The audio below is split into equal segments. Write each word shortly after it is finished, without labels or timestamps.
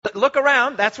look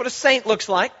around. That's what a saint looks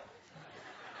like.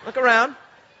 Look around.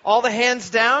 All the hands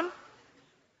down.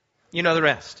 You know the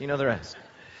rest. You know the rest.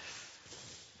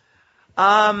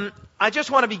 I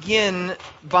just want to begin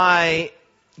by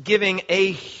giving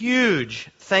a huge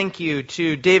thank you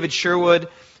to David Sherwood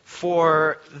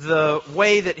for the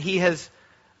way that he has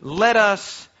led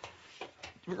us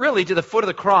really to the foot of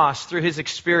the cross through his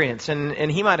experience.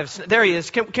 And he might have... There he is.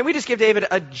 Can we just give David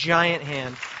a giant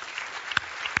hand?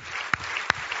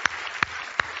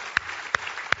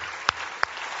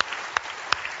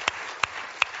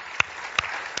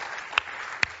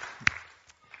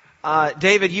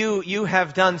 David, you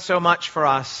have done so much for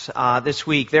us this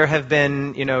week. There have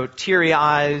been, teary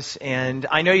eyes, and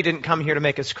I know you didn't come here to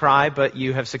make us cry, but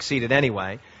you have succeeded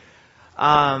anyway.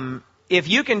 If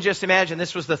you can just imagine,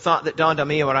 this was the thought that dawned on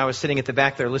me when I was sitting at the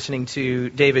back there listening to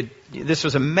David. This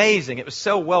was amazing. It was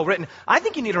so well written. I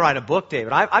think you need to write a book,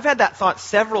 David. I've had that thought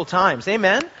several times.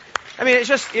 Amen? I mean, it's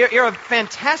just, you're a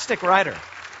fantastic writer.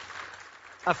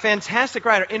 A fantastic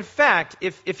writer. In fact,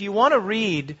 if you want to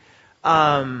read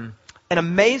an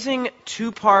amazing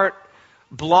 2-part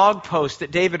blog post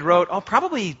that David wrote,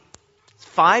 probably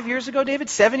 5 years ago, David?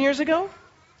 7 years ago?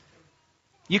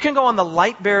 You can go on the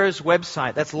Lightbearers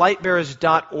website. That's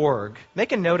lightbearers.org.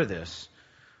 Make a note of this.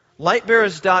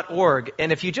 Lightbearers.org.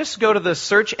 And if you just go to the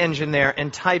search engine there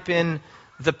and type in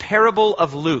the Parable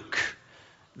of Luke,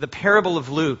 the Parable of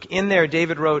Luke, in there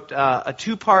David wrote a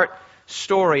 2-part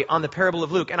story on the Parable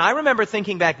of Luke. And I remember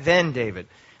thinking back then, David,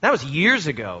 that was years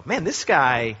ago, man, this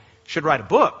guy should write a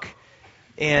book.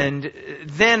 And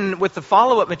then with the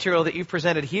follow-up material that you've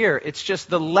presented here, it's just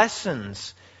the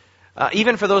lessons,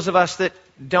 even for those of us that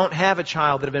don't have a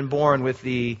child that have been born with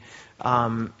the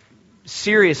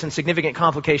serious and significant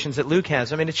complications that Luke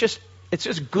has. I mean, it's just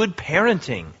good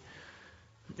parenting.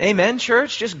 Amen,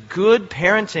 church? Just good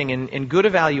parenting and good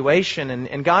evaluation.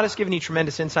 And God has given you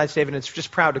tremendous insights, David, and it's just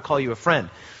proud to call you a friend.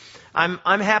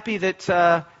 I'm happy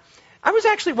that... I was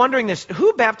actually wondering this.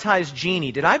 Who baptized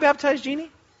Jeannie? Did I baptize Jeannie?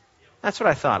 That's what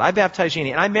I thought. I baptized Jeannie,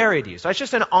 and I married you. So it's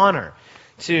just an honor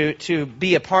to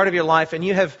be a part of your life, and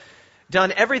you have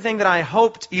done everything that I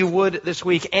hoped you would this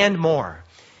week and more.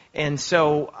 And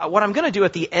so what I'm going to do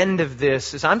at the end of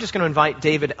this is I'm just going to invite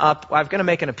David up. I'm going to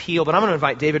make an appeal, but I'm going to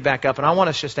invite David back up, and I want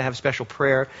us just to have special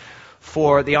prayer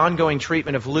for the ongoing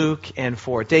treatment of Luke and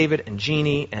for David and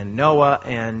Jeannie and Noah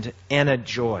and Anna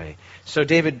Joy. So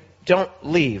David, don't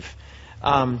leave.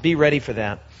 Be ready for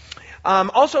that.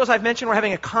 Also, as I've mentioned, we're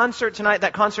having a concert tonight.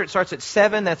 That concert starts at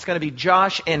 7. That's going to be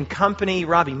Josh and Company,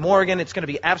 Robbie Morgan. It's going to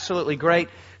be absolutely great.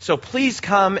 So please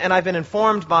come. And I've been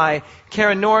informed by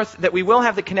Karen North that we will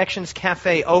have the Connections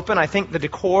Cafe open. I think the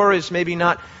decor is maybe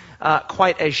not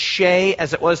quite as shay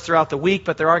as it was throughout the week,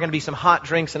 but there are going to be some hot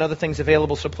drinks and other things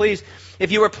available. So please,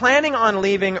 if you were planning on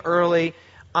leaving early,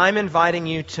 I'm inviting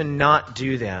you to not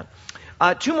do that.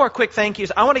 2 more quick thank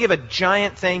yous. I want to give a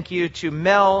giant thank you to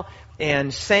Mel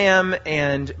and Sam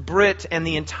and Britt and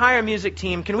the entire music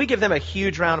team. Can we give them a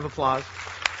huge round of applause?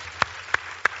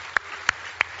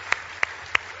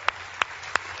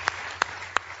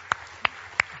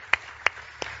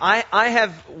 I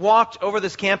have walked over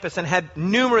this campus and had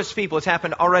numerous people, it's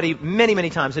happened already many,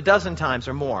 many times, a dozen times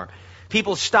or more.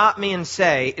 People stop me and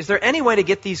say, is there any way to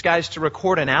get these guys to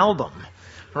record an album?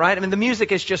 Right? I mean, the music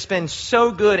has just been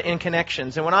so good in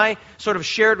Connections. And when I sort of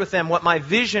shared with them what my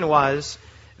vision was,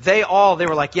 they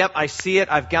were like, yep, I see it,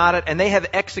 I've got it. And they have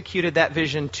executed that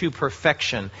vision to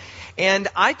perfection. And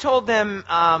I told them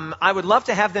I would love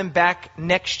to have them back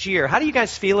next year. How do you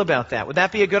guys feel about that? Would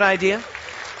that be a good idea?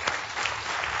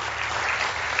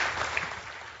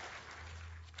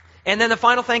 And then the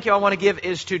final thank you I want to give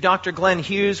is to Dr. Glenn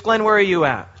Hughes. Glenn, where are you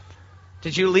at?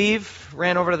 Did you leave?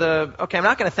 Ran over to the... Okay, I'm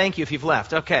not going to thank you if you've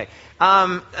left. Okay.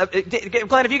 Glenn,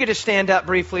 if you could just stand up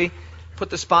briefly,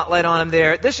 put the spotlight on him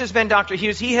there. This has been Dr.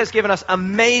 Hughes. He has given us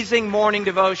amazing morning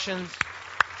devotions.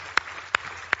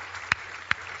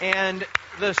 And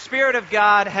the Spirit of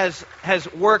God has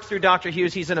worked through Dr.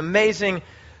 Hughes. He's an amazing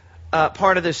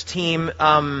part of this team.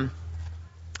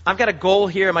 I've got a goal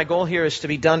here. My goal here is to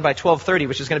be done by 12:30,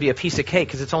 which is going to be a piece of cake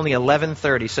because it's only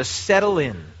 11:30. So settle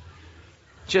in.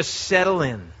 Just settle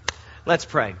in. Let's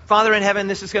pray. Father in heaven,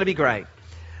 this is going to be great.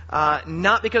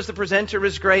 Not because the presenter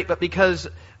is great, but because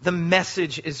the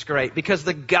message is great, because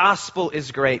the gospel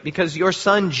is great, because your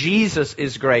son Jesus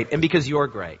is great, and because you're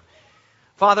great.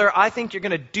 Father, I think you're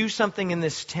going to do something in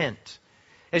this tent.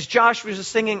 As Josh was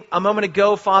just singing a moment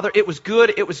ago, Father, it was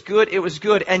good, it was good, it was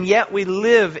good, and yet we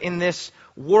live in this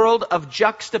world of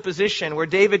juxtaposition where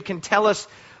David can tell us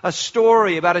a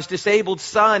story about his disabled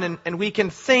son, and we can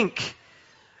think,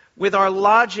 with our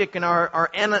logic and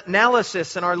our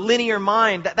analysis and our linear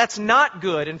mind. That's not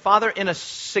good. And Father, in a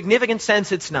significant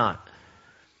sense, it's not.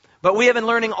 But we have been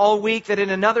learning all week that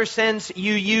in another sense,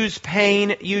 you use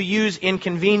pain, you use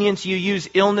inconvenience, you use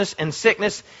illness and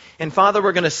sickness. And Father,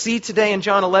 we're going to see today in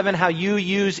John 11 how you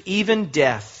use even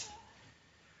death.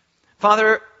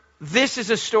 Father, this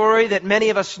is a story that many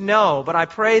of us know, but I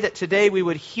pray that today we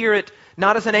would hear it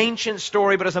not as an ancient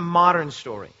story, but as a modern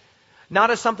story. Not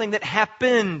as something that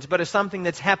happened, but as something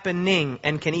that's happening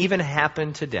and can even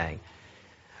happen today.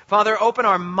 Father, open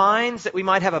our minds that we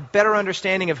might have a better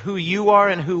understanding of who you are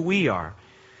and who we are.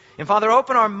 And Father,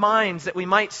 open our minds that we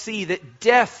might see that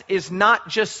death is not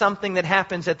just something that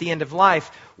happens at the end of life.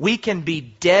 We can be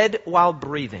dead while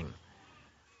breathing.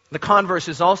 The converse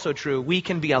is also true. We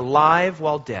can be alive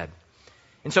while dead.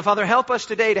 And so, Father, help us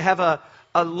today to have a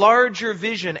larger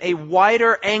vision, a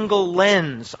wider angle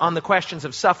lens on the questions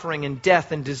of suffering and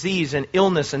death and disease and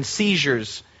illness and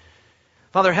seizures.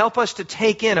 Father, help us to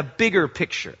take in a bigger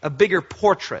picture, a bigger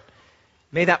portrait.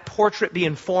 May that portrait be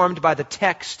informed by the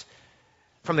text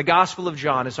from the Gospel of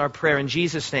John is our prayer in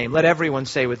Jesus' name. Let everyone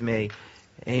say with me,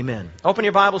 amen. Open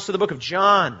your Bibles to the book of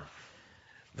John.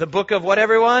 The book of what,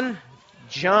 everyone?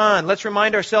 John. Let's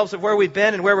remind ourselves of where we've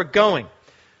been and where we're going.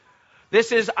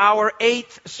 This is our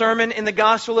 8th sermon in the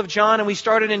Gospel of John, and we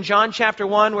started in John chapter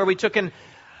 1, where we took an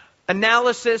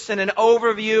analysis and an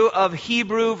overview of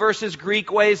Hebrew versus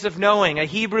Greek ways of knowing. A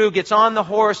Hebrew gets on the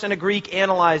horse and a Greek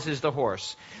analyzes the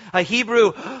horse. A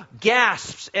Hebrew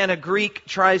gasps and a Greek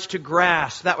tries to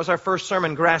grasp. That was our first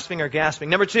sermon, grasping or gasping.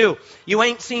 Number 2, you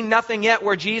ain't seen nothing yet,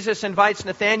 where Jesus invites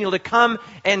Nathanael to come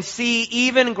and see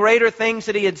even greater things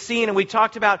that he had seen. And we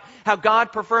talked about how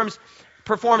God performs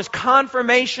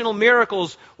confirmational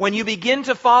miracles. When you begin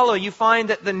to follow, you find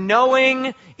that the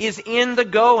knowing is in the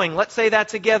going. Let's say that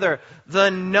together. The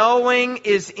knowing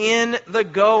is in the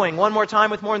going. One more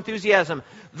time with more enthusiasm.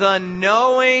 The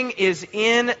knowing is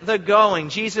in the going.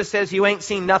 Jesus says, you ain't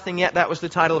seen nothing yet. That was the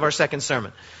title of our second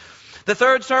sermon. The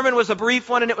third sermon was a brief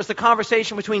one, and it was the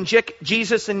conversation between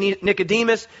Jesus and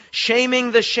Nicodemus,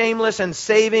 shaming the shameless and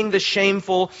saving the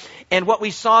shameful. And what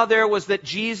we saw there was that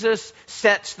Jesus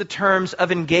sets the terms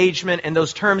of engagement, and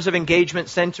those terms of engagement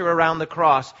center around the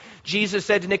cross. Jesus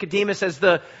said to Nicodemus, as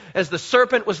the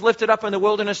serpent was lifted up in the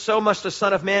wilderness, so must the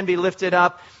Son of Man be lifted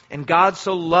up. And God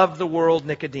so loved the world,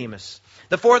 Nicodemus.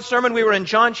 The fourth sermon, we were in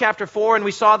John chapter 4, and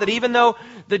we saw that even though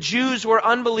the Jews were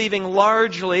unbelieving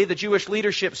largely, the Jewish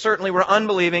leadership certainly were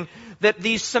unbelieving, that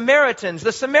these Samaritans,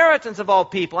 the Samaritans of all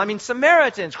people,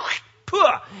 Samaritans,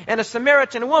 and a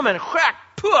Samaritan woman,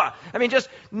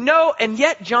 and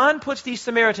yet John puts these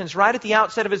Samaritans right at the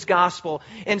outset of his gospel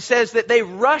and says that they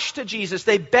rushed to Jesus,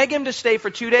 they begged him to stay for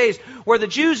 2 days, where the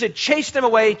Jews had chased him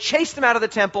away, chased him out of the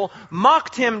temple,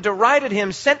 mocked him, derided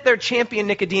him, sent their champion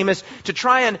Nicodemus to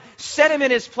try and set him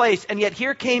in his place, and yet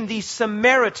here came these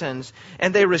Samaritans,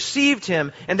 and they received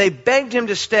him, and they begged him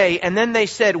to stay, and then they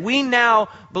said, we now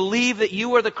believe that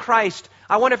you are the Christ.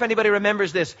 I wonder if anybody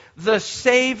remembers this. The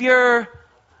Savior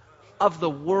of the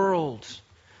world.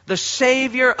 The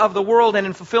Savior of the world. And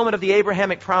in fulfillment of the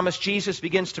Abrahamic promise, Jesus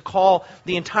begins to call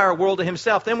the entire world to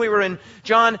himself. Then we were in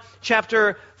John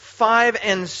chapter 5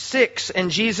 and 6,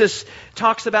 and Jesus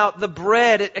talks about the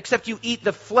bread. Except you eat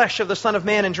the flesh of the Son of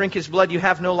Man and drink his blood, you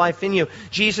have no life in you.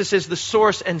 Jesus is the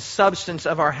source and substance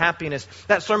of our happiness.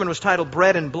 That sermon was titled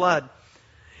Bread and Blood.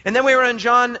 And then we were in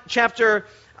John chapter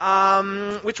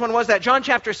which one was that? John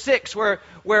chapter 6,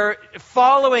 where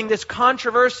following this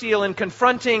controversial and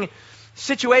confronting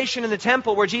situation in the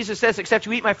temple where Jesus says, except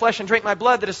you eat my flesh and drink my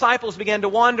blood, the disciples began to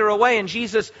wander away, and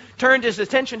Jesus turned his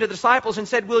attention to the disciples and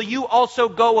said, will you also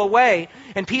go away?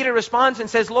 And Peter responds and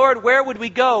says, Lord, where would we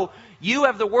go? You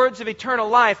have the words of eternal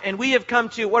life, and we have come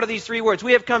to, what are these 3 words?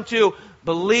 We have come to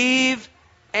believe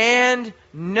and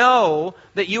know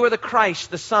that you are the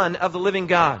Christ, the Son of the living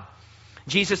God.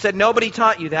 Jesus said, nobody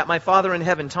taught you that. My Father in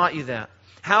heaven taught you that.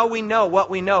 How we know what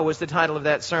we know was the title of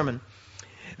that sermon.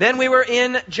 Then we were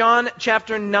in John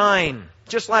chapter 9,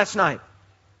 just last night.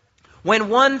 When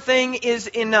one thing is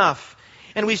enough.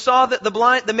 And we saw that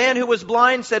the man who was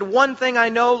blind said, one thing I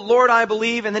know, Lord, I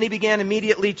believe. And then he began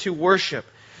immediately to worship.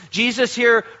 Jesus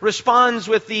here responds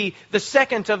with the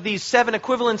second of these 7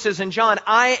 equivalences in John.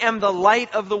 I am the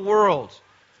light of the world.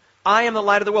 I am the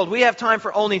light of the world. We have time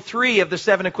for only 3 of the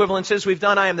 7 equivalences. We've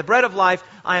done I am the bread of life,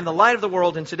 I am the light of the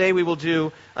world, and today we will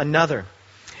do another.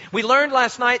 We learned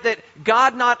last night that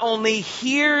God not only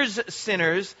hears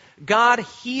sinners, God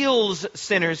heals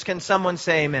sinners. Can someone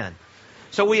say amen?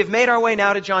 So we have made our way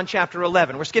now to John chapter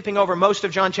 11. We're skipping over most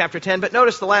of John chapter 10, but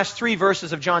notice the last 3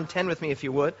 verses of John 10 with me if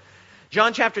you would.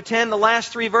 John chapter 10, the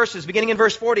last 3 verses, beginning in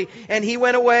verse 40. And he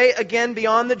went away again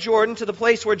beyond the Jordan to the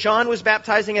place where John was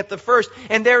baptizing at the first,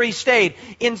 and there he stayed.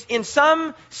 In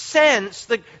some sense,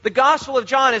 the Gospel of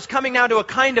John is coming now to a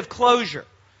kind of closure.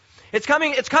 It's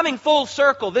coming full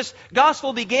circle. This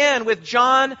gospel began with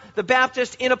John the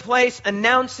Baptist in a place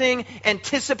announcing,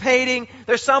 anticipating,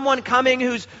 there's someone coming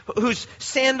whose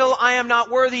sandal I am not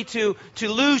worthy to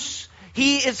loose.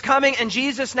 He is coming, and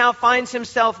Jesus now finds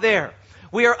himself there.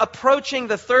 We are approaching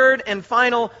the third and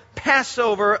final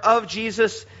Passover of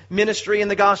Jesus' ministry in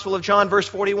the Gospel of John, verse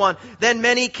 41. Then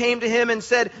many came to him and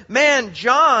said, "Man,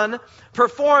 John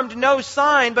performed no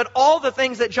sign, but all the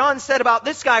things that John said about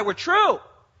this guy were true."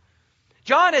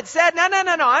 John had said, no,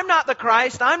 I'm not the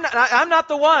Christ. I'm not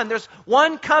the one. There's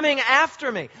one coming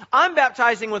after me. I'm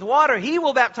baptizing with water. He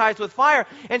will baptize with fire.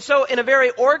 And so in a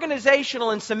very organizational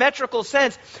and symmetrical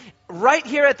sense, right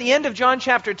here at the end of John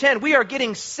chapter 10, we are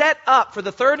getting set up for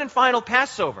the third and final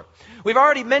Passover. We've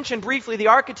already mentioned briefly the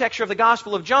architecture of the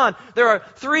Gospel of John. There are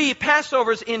 3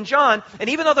 Passovers in John, and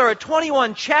even though there are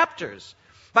 21 chapters,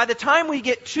 by the time we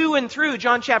get to and through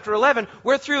John chapter 11,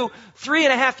 we're through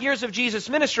 3.5 years of Jesus'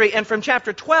 ministry, and from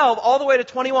chapter 12 all the way to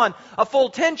 21, a full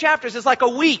 10 chapters is like a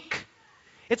week.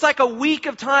 It's like a week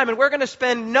of time, and we're going to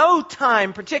spend no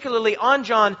time particularly on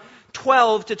John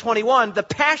 12 to 21, the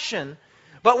Passion,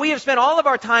 but we have spent all of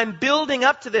our time building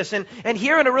up to this, and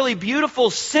here in a really beautiful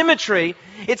symmetry,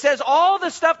 it says all the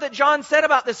stuff that John said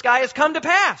about this guy has come to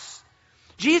pass.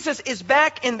 Jesus is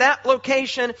back in that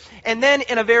location, and then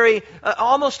in a very,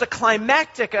 almost a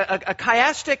climactic, a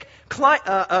chiastic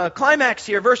climax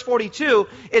here, verse 42,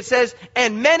 it says,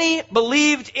 and many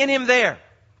believed in him there.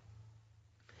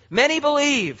 Many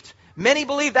believed. Many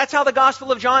believed. That's how the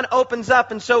Gospel of John opens up,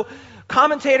 and so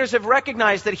commentators have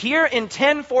recognized that here in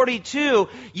 1042,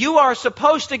 you are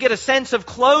supposed to get a sense of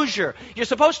closure. You're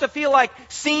supposed to feel like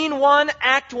scene 1,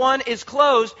 act 1 is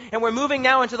closed, and we're moving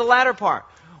now into the latter part.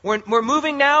 We're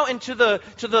moving now into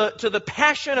the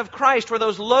Passion of Christ, where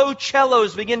those low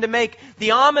cellos begin to make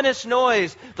the ominous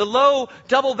noise. The low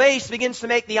double bass begins to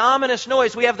make the ominous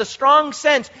noise. We have the strong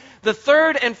sense the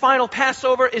third and final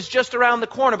Passover is just around the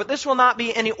corner. But this will not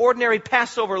be any ordinary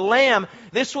Passover lamb.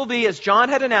 This will be, as John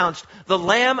had announced, the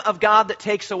Lamb of God that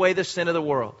takes away the sin of the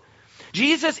world.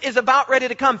 Jesus is about ready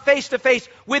to come face to face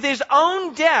with his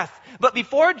own death. But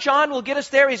before John will get us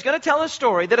there, he's going to tell a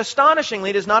story that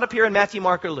astonishingly does not appear in Matthew,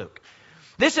 Mark, or Luke.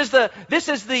 This is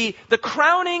the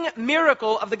crowning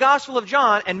miracle of the Gospel of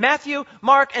John, and Matthew,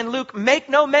 Mark, and Luke make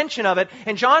no mention of it.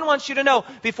 And John wants you to know,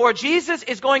 before Jesus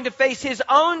is going to face his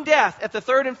own death at the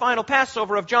third and final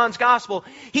Passover of John's Gospel,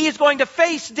 he is going to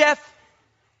face death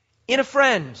in a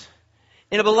friend.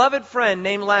 In a beloved friend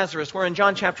named Lazarus. We're in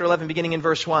John chapter 11, beginning in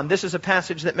verse 1. This is a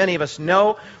passage that many of us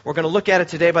know. We're going to look at it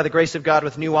today by the grace of God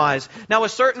with new eyes. Now a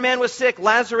certain man was sick,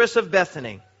 Lazarus of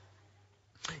Bethany,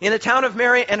 in the town of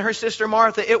Mary and her sister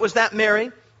Martha. It was that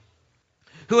Mary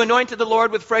who anointed the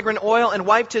Lord with fragrant oil and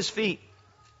wiped his feet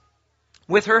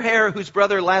with her hair, whose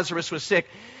brother Lazarus was sick.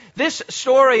 This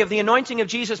story of the anointing of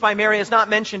Jesus by Mary is not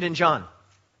mentioned in John,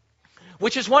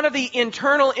 which is one of the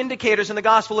internal indicators in the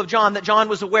Gospel of John that John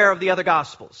was aware of the other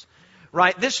Gospels.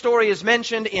 Right? This story is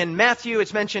mentioned in Matthew,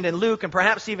 it's mentioned in Luke, and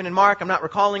perhaps even in Mark. I'm not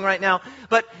recalling right now.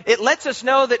 But it lets us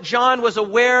know that John was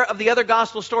aware of the other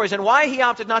Gospel stories. And why he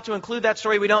opted not to include that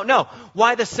story, we don't know.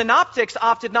 Why the synoptics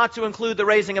opted not to include the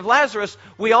raising of Lazarus,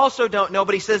 we also don't know.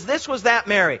 But he says this was that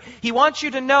Mary. He wants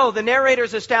you to know, the narrator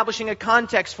is establishing a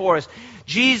context for us.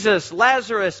 Jesus,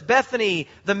 Lazarus, Bethany,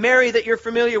 the Mary that you're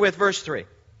familiar with, verse 3.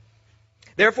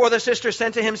 Therefore the sister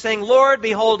sent to him, saying, Lord,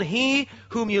 behold, he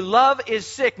whom you love is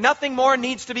sick. Nothing more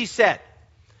needs to be said.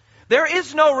 There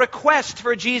is no request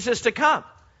for Jesus to come.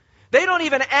 They don't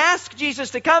even ask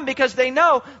Jesus to come because they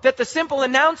know that the simple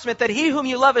announcement that he whom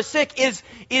you love is sick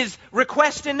is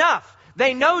request enough.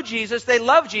 They know Jesus, they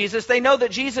love Jesus, they know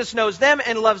that Jesus knows them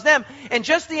and loves them. And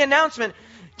just the announcement,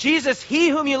 Jesus, he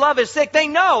whom you love is sick, they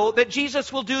know that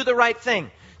Jesus will do the right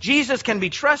thing. Jesus can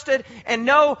be trusted, and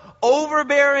no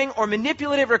overbearing or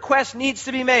manipulative request needs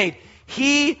to be made.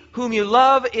 He whom you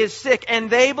love is sick, and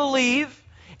they believe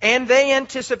and they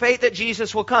anticipate that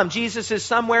Jesus will come. Jesus is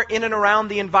somewhere in and around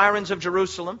the environs of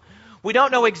Jerusalem. We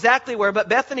don't know exactly where, but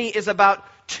Bethany is about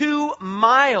 2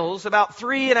 miles, about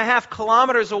 3.5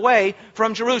 kilometers away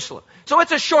from Jerusalem. So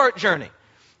it's a short journey.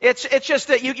 It's just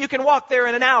that you can walk there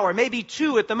in an hour, maybe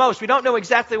 2 at the most. We don't know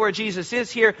exactly where Jesus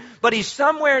is here, but he's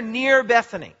somewhere near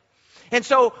Bethany. And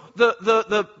so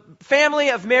the family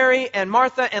of Mary and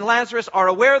Martha and Lazarus are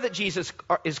aware that Jesus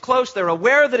is close. They're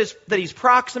aware that he's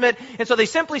proximate. And so they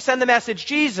simply send the message,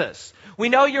 Jesus, we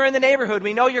know you're in the neighborhood.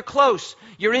 We know you're close.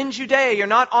 You're in Judea. You're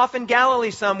not off in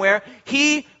Galilee somewhere.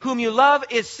 He whom you love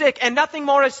is sick. And nothing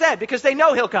more is said because they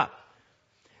know he'll come.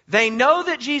 They know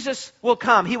that Jesus will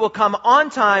come. He will come on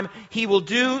time. He will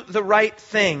do the right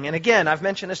thing. And again, I've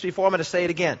mentioned this before. I'm going to say it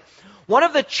again. One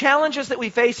of the challenges that we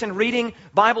face in reading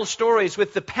Bible stories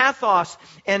with the pathos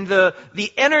and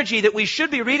the energy that we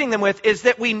should be reading them with is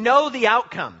that we know the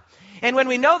outcome. And when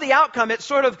we know the outcome, it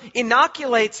sort of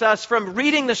inoculates us from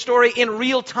reading the story in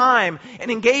real time and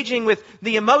engaging with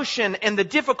the emotion and the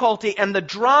difficulty and the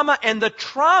drama and the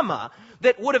trauma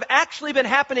that would have actually been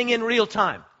happening in real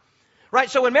time. Right?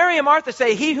 So when Mary and Martha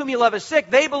say, he whom you love is sick,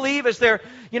 they believe as they're,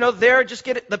 there, just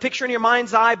get the picture in your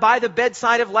mind's eye, by the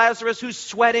bedside of Lazarus who's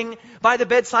sweating, by the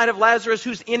bedside of Lazarus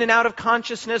who's in and out of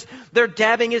consciousness. They're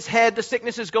dabbing his head. The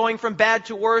sickness is going from bad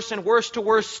to worse and worse to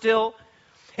worse still.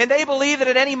 And they believe that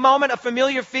at any moment a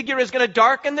familiar figure is going to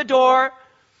darken the door.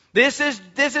 This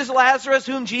is Lazarus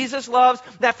whom Jesus loves.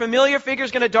 That familiar figure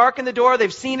is going to darken the door.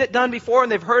 They've seen it done before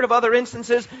and they've heard of other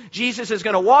instances. Jesus is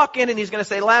going to walk in and he's going to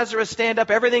say, Lazarus, stand up.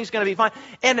 Everything's going to be fine.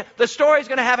 And the story is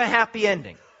going to have a happy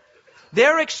ending.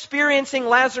 They're experiencing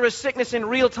Lazarus' sickness in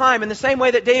real time in the same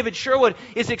way that David Sherwood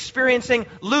is experiencing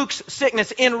Luke's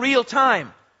sickness in real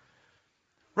time.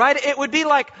 Right? It would be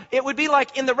like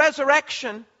in the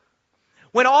resurrection,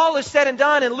 when all is said and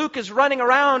done and Luke is running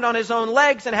around on his own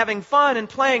legs and having fun and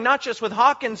playing not just with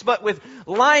Hawkins but with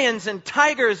lions and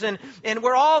tigers and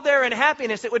we're all there in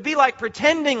happiness, it would be like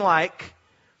pretending like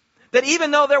that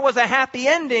even though there was a happy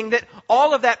ending, that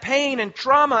all of that pain and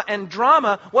trauma and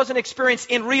drama wasn't experienced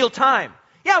in real time.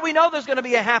 Yeah, we know there's going to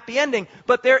be a happy ending,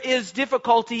 but there is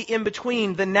difficulty in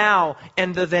between the now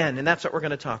and the then, and that's what we're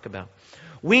going to talk about.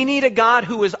 We need a God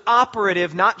who is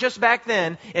operative, not just back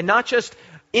then and not just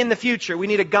in the future. We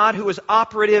need a God who is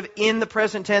operative in the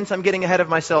present tense. I'm getting ahead of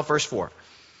myself. Verse 4.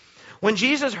 When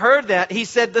Jesus heard that, he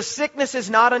said, the sickness is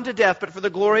not unto death, but for the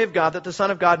glory of God, that the Son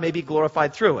of God may be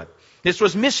glorified through it. This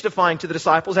was mystifying to the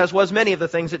disciples, as was many of the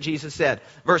things that Jesus said.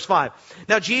 Verse 5.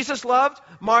 Now Jesus loved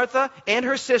Martha and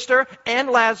her sister and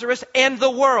Lazarus and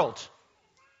the world.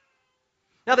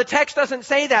 Now the text doesn't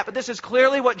say that, but this is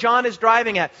clearly what John is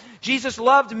driving at. Jesus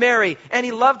loved Mary, and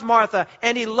he loved Martha,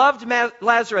 and he loved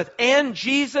Lazarus, and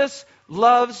Jesus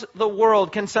loves the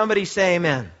world. Can somebody say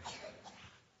amen?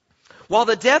 While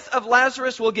the death of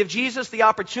Lazarus will give Jesus the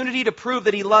opportunity to prove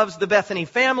that he loves the Bethany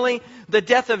family, the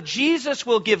death of Jesus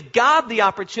will give God the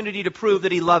opportunity to prove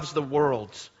that he loves the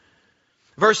world.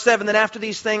 Verse 7, then after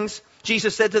these things,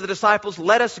 Jesus said to the disciples,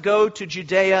 let us go to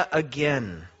Judea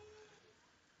again.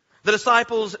 The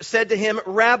disciples said to him,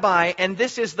 Rabbi, and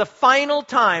this is the final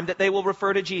time that they will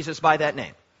refer to Jesus by that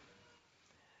name.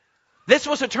 This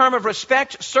was a term of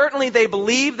respect. Certainly they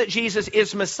believe that Jesus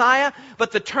is Messiah,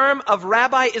 but the term of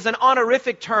rabbi is an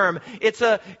honorific term. It's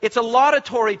a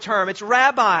laudatory term. It's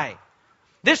rabbi.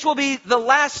 This will be the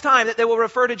last time that they will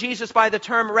refer to Jesus by the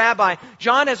term rabbi.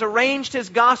 John has arranged his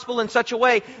gospel in such a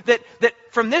way that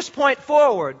from this point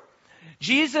forward,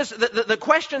 Jesus, the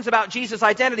questions about Jesus'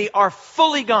 identity are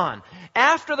fully gone.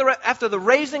 After the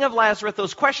raising of Lazarus,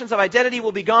 those questions of identity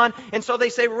will be gone. And so they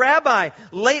say, Rabbi,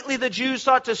 lately the Jews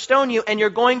sought to stone you, and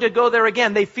you're going to go there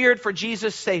again. They feared for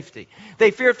Jesus' safety. They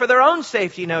feared for their own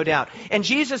safety, no doubt. And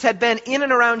Jesus had been in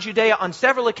and around Judea on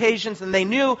several occasions, and they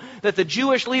knew that the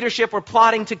Jewish leadership were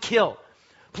plotting to kill,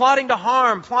 plotting to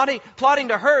harm, plotting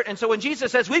to hurt. And so when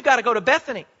Jesus says, we've got to go to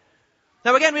Bethany.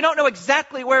 Now again, we don't know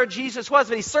exactly where Jesus was,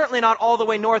 but he's certainly not all the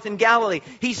way north in Galilee.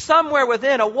 He's somewhere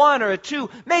within a 1 or a 2,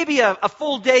 maybe a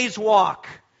full day's walk.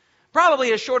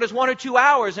 Probably as short as 1 or 2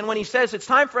 hours. And when he says it's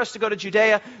time for us to go to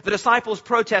Judea, the disciples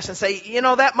protest and say,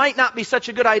 that might not be such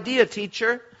a good idea,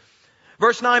 teacher.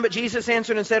 Verse 9, but Jesus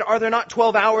answered and said, are there not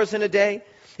 12 hours in a day?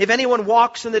 If anyone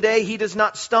walks in the day, he does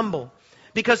not stumble,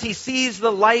 because he sees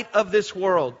the light of this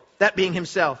world, that being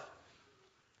himself.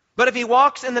 But if he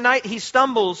walks in the night, he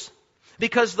stumbles,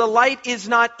 because the light is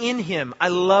not in him. I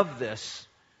love this.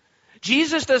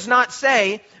 Jesus does not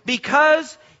say,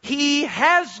 because he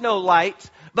has no light,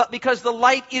 but because the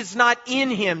light is not in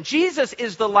him. Jesus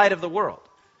is the light of the world.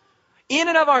 In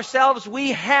and of ourselves,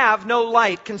 we have no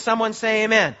light. Can someone say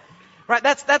amen? Right?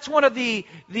 That's one of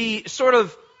the sort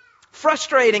of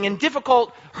frustrating and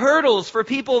difficult hurdles for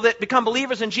people that become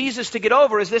believers in Jesus to get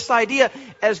over, is this idea,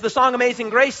 as the song Amazing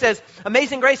Grace says,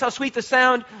 Amazing Grace, how sweet the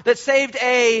sound that saved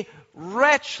a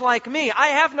wretch like me. I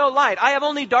have no light. I have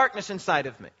only darkness inside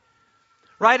of me.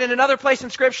 Right? In another place in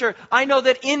Scripture, I know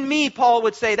that in me, Paul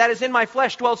would say, that is in my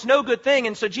flesh dwells no good thing.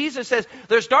 And so Jesus says,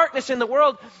 there's darkness in the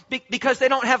world because they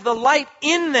don't have the light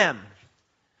in them.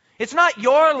 It's not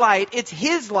your light, it's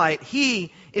His light.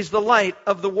 He is the light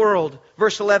of the world.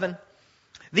 Verse 11.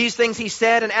 These things He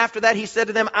said, and after that He said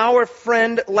to them, our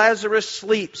friend Lazarus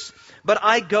sleeps, but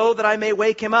I go that I may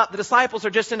wake him up. The disciples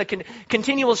are just in a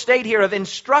continual state here of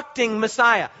instructing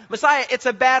Messiah. Messiah, it's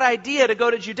a bad idea to go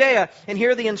to Judea. And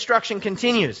here the instruction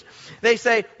continues. They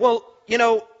say, well,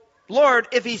 Lord,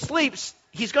 if he sleeps,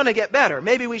 he's going to get better.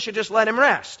 Maybe we should just let him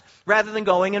rest rather than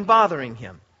going and bothering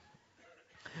him.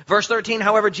 Verse 13,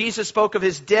 however, Jesus spoke of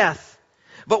his death.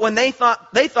 But when they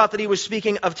thought that he was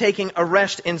speaking of taking a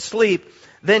rest in sleep,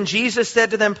 then Jesus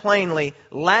said to them plainly,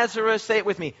 Lazarus, say it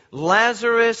with me,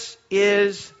 Lazarus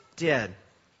is dead.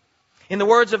 In the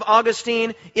words of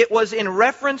Augustine, it was in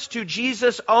reference to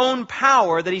Jesus' own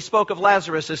power that he spoke of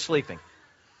Lazarus as sleeping.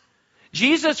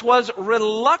 Jesus was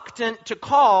reluctant to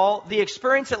call the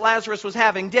experience that Lazarus was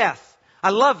having death. I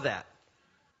love that.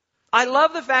 I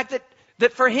love the fact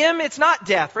that for him it's not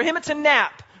death. For him it's a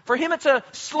nap. For him it's a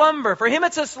slumber. For him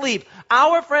it's a sleep.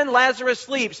 Our friend Lazarus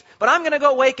sleeps, but I'm going to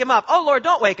go wake him up. Oh Lord,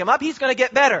 don't wake him up. He's going to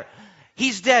get better.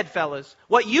 He's dead, fellas.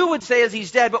 What you would say is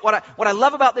he's dead, but what I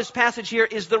love about this passage here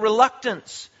is the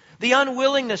reluctance, the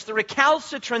unwillingness, the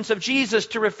recalcitrance of Jesus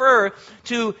to refer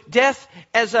to death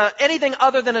as anything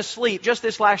other than a sleep. Just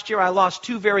this last year I lost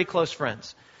two very close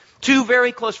friends. Two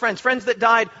very close friends. Friends that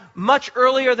died much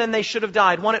earlier than they should have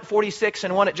died. One at 46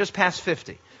 and one at just past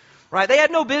 50. Right? They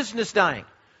had no business dying.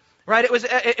 Right?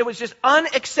 It was just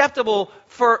unacceptable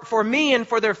for me and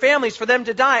for their families for them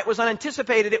to die. It was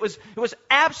unanticipated. It was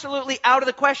absolutely out of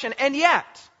the question. And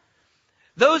yet,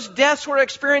 those deaths were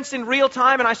experienced in real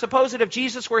time. And I suppose that if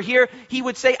Jesus were here, he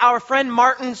would say, our friend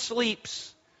Martin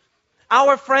sleeps.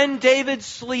 Our friend David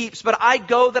sleeps, but I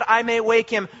go that I may wake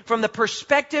him. From the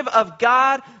perspective of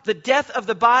God, the death of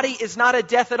the body is not a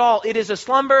death at all. It is a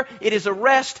slumber. It is a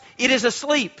rest. It is a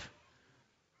sleep.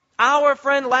 Our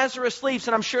friend Lazarus sleeps,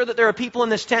 and I'm sure that there are people in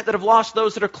this tent that have lost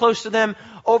those that are close to them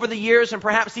over the years and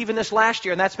perhaps even this last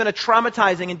year, and that's been a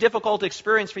traumatizing and difficult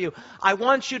experience for you. I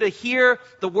want you to hear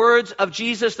the words of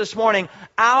Jesus this morning.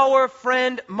 Our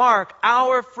friend Mark,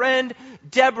 our friend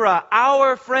Deborah,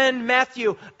 our friend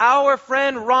Matthew, our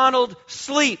friend Ronald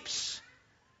sleeps,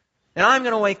 and I'm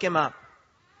going to wake him up.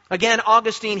 Again,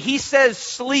 Augustine, he says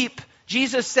sleep.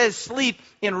 Jesus says sleep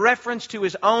in reference to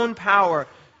his own power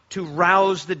to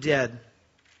rouse the dead.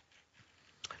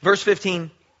 Verse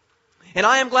 15. And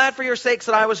I am glad for your sakes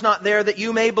that I was not there, that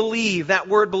you may believe. That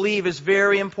word believe is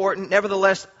very important.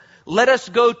 Nevertheless, let us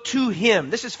go to him.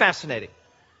 This is fascinating.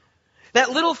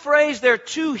 That little phrase there,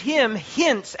 to him,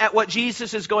 hints at what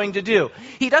Jesus is going to do.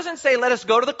 He doesn't say, let us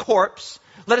go to the corpse.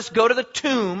 Let us go to the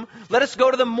tomb. Let us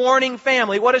go to the mourning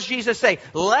family. What does Jesus say?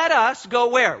 Let us go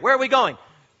where? Where are we going?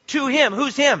 To him.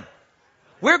 Who's him?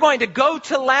 We're going to go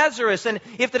to Lazarus. And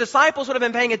if the disciples would have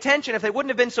been paying attention, if they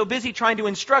wouldn't have been so busy trying to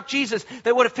instruct Jesus,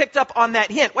 they would have picked up on that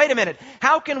hint. Wait a minute.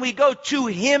 How can we go to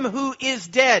him who is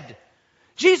dead?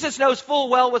 Jesus knows full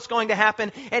well what's going to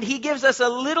happen, and he gives us a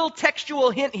little textual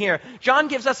hint here. John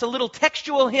gives us a little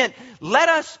textual hint. Let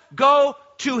us go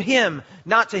to him.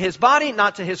 Not to his body,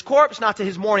 not to his corpse, not to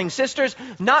his mourning sisters,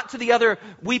 not to the other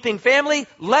weeping family.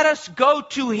 Let us go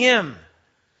to him.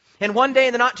 And one day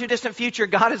in the not too distant future,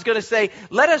 God is going to say,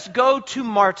 let us go to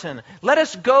Martin. Let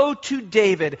us go to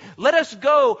David. Let us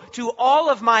go to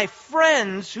all of my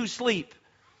friends who sleep.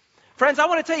 Friends, I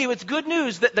want to tell you, it's good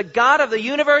news that the God of the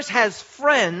universe has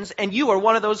friends, and you are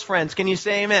one of those friends. Can you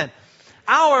say amen?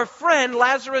 Our friend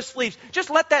Lazarus sleeps. Just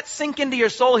let that sink into your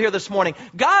soul here this morning.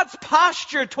 God's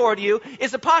posture toward you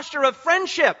is a posture of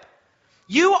friendship.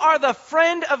 You are the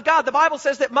friend of God. The Bible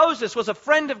says that Moses was a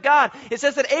friend of God. It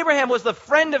says that Abraham was the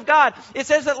friend of God. It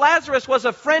says that Lazarus was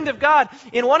a friend of God.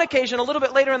 In one occasion, a little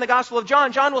bit later in the Gospel of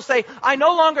John, John will say, I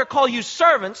no longer call you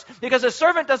servants because a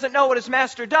servant doesn't know what his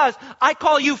master does. I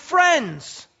call you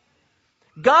friends.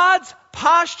 God's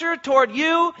posture toward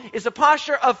you is a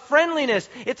posture of friendliness.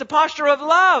 It's a posture of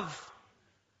love.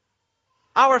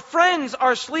 Our friends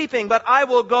are sleeping, but I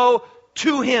will go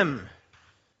to him.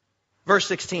 Verse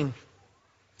 16.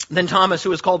 Then Thomas,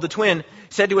 who is called the twin,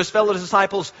 said to his fellow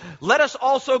disciples, let us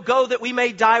also go that we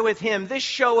may die with him. This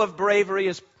show of bravery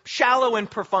is shallow and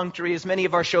perfunctory, as many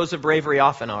of our shows of bravery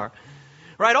often are.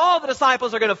 Right? All the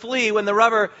disciples are going to flee when the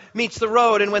rubber meets the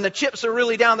road, and when the chips are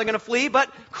really down, they're going to flee.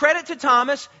 But credit to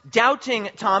Thomas, doubting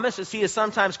Thomas, as he is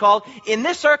sometimes called. In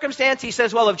this circumstance, he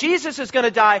says, well, if Jesus is going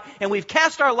to die, and we've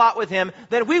cast our lot with him,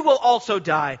 then we will also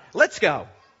die. Let's go.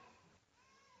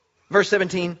 Verse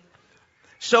 17.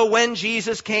 So when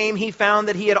Jesus came, he found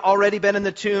that he had already been in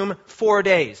the tomb 4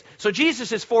 days. So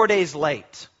Jesus is 4 days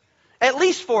late. At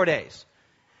least 4 days.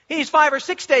 He's 5 or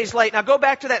 6 days late. Now go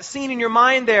back to that scene in your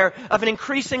mind there of an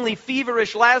increasingly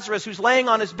feverish Lazarus who's laying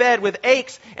on his bed with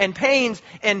aches and pains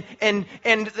and in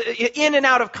and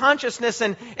out of consciousness.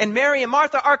 And Mary and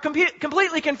Martha are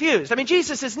completely confused. I mean,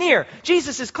 Jesus is near.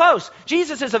 Jesus is close.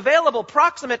 Jesus is available,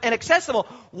 proximate, and accessible.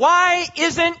 Why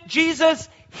isn't Jesus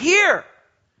here?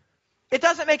 It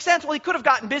doesn't make sense. Well, he could have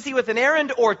gotten busy with an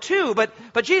errand or two, but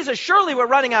Jesus, surely we're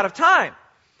running out of time.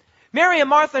 Mary and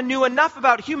Martha knew enough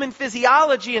about human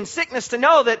physiology and sickness to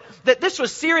know that this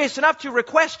was serious enough to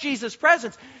request Jesus'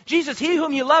 presence. Jesus, he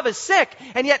whom you love, is sick.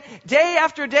 And yet, day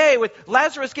after day, with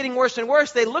Lazarus getting worse and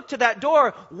worse, they look to that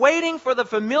door, waiting for the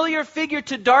familiar figure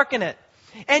to darken it.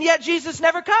 And yet, Jesus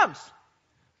never comes.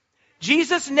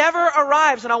 Jesus never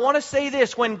arrives. And I want to say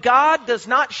this, when God does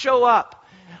not show up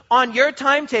on your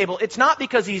timetable, it's not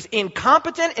because he's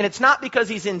incompetent and it's not because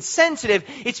he's insensitive.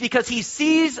 It's because he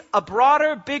sees a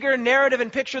broader, bigger narrative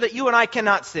and picture that you and I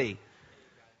cannot see.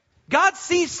 God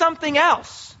sees something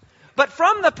else. But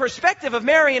from the perspective of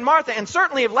Mary and Martha, and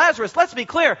certainly of Lazarus, let's be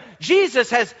clear,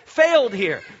 Jesus has failed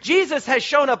here. Jesus has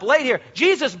shown up late here.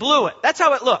 Jesus blew it. That's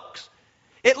how it looks.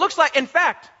 It looks like, in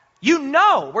fact, you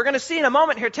know, we're going to see in a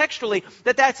moment here textually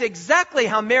that that's exactly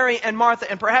how Mary and Martha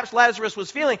and perhaps Lazarus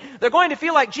was feeling. They're going to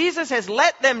feel like Jesus has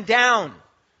let them down.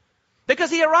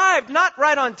 Because he arrived not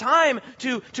right on time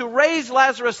to raise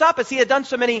Lazarus up as he had done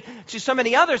to so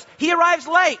many others. He arrives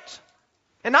late.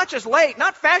 And not just late,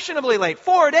 not fashionably late,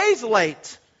 4 days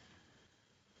late.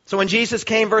 So when Jesus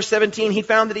came, verse 17, he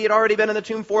found that he had already been in the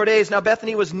tomb 4 days. Now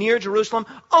Bethany was near Jerusalem,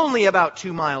 only about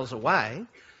 2 miles away.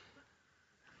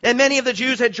 And many of the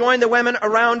Jews had joined the women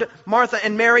around Martha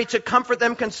and Mary to comfort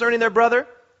them concerning their brother.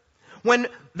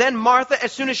 Then Martha,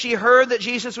 as soon as she heard that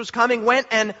Jesus was coming, went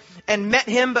and met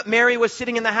him, but Mary was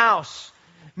sitting in the house.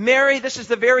 Mary, this is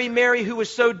the very Mary who was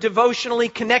so devotionally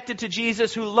connected to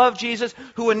Jesus, who loved Jesus,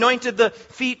 who anointed the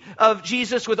feet of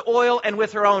Jesus with oil and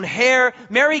with her own hair.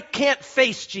 Mary can't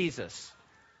face Jesus.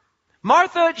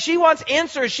 Martha, she wants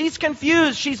answers. She's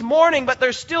confused. She's mourning, but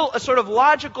there's still a sort of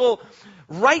logical,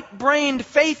 right-brained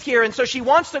faith here, and so she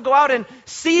wants to go out and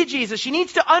see Jesus. She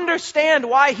needs to understand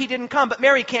why he didn't come, but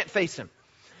Mary can't face him.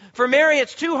 For Mary,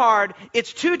 it's too hard,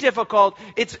 it's too difficult,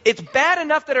 it's bad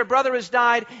enough that her brother has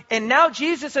died, and now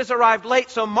Jesus has arrived late,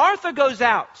 so Martha goes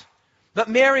out. But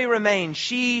Mary remains.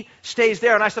 She stays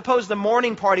there. And I suppose the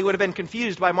mourning party would have been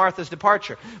confused by Martha's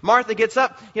departure. Martha gets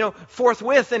up,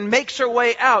 forthwith and makes her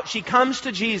way out. She comes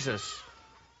to Jesus.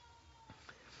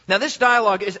 Now this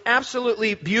dialogue is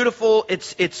absolutely beautiful.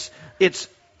 It's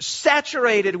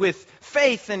saturated with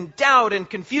faith and doubt and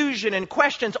confusion and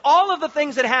questions. All of the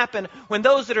things that happen when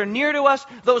those that are near to us,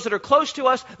 those that are close to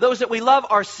us, those that we love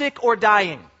are sick or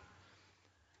dying.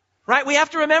 Right? We have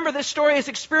to remember this story is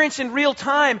experienced in real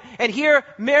time. And here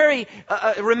Mary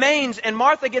remains and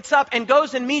Martha gets up and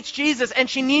goes and meets Jesus, and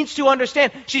she needs to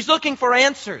understand. She's looking for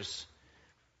answers.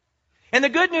 And the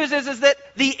good news is that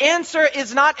the answer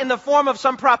is not in the form of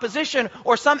some proposition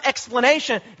or some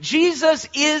explanation. Jesus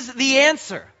is the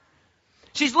answer.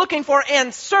 She's looking for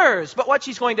answers, but what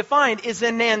she's going to find is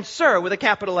an answer with a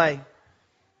capital A.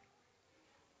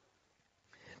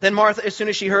 Then Martha, as soon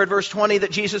as she heard, verse 20,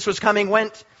 that Jesus was coming,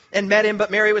 went and met him,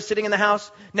 but Mary was sitting in the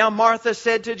house. Now Martha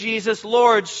said to Jesus,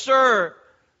 "Lord, sir,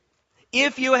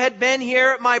 if you had been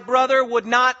here, my brother would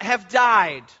not have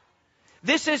died."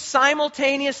 This is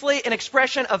simultaneously an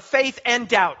expression of faith and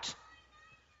doubt.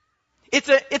 It's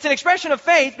an expression of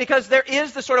faith because there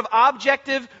is the sort of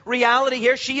objective reality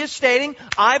here. She is stating,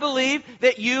 I believe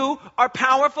that you are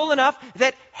powerful enough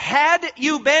that had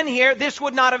you been here, this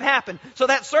would not have happened. So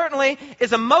that certainly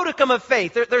is a modicum of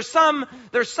faith. There's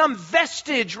some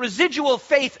vestige, residual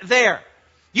faith there.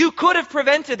 You could have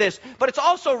prevented this, but it's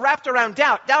also wrapped around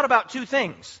doubt. Doubt about two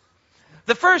things.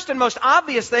 The first and most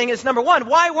obvious thing is, number one,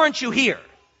 why weren't you here?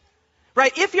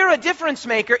 Right? If you're a difference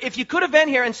maker, if you could have been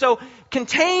here, and so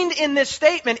contained in this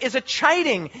statement is a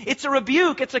chiding, it's a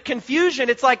rebuke, it's a confusion.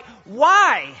 It's like,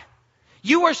 why?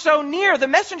 You were so near. The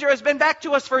messenger has been back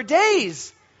to us for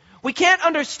days. We can't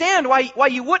understand why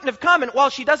you wouldn't have come. And while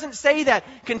she doesn't say that,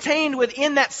 contained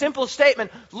within that simple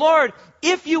statement, Lord,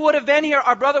 if you would have been here,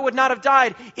 our brother would not have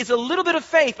died, is a little bit of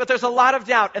faith, but there's a lot of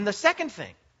doubt. And the second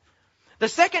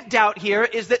doubt here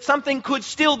is that something could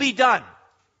still be done.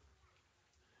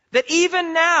 That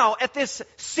even now, at this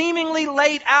seemingly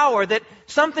late hour, that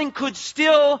something could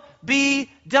still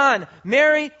be done.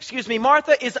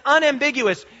 Martha is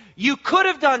unambiguous. You could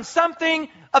have done something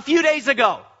a few days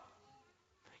ago.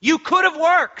 You could have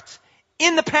worked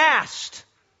in the past.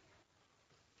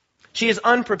 She is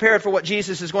unprepared for what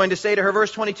Jesus is going to say to her.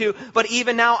 Verse 22, but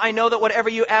even now I know that whatever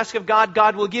you ask of God,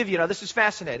 God will give you. Now this is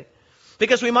fascinating,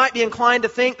 because we might be inclined to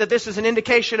think that this is an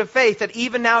indication of faith, that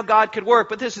even now God could work,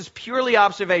 but this is purely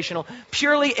observational,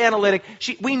 purely analytic.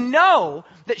 We know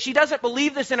that she doesn't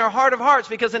believe this in her heart of hearts,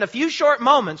 because in a few short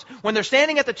moments, when they're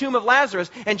standing at the tomb of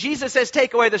Lazarus and Jesus says,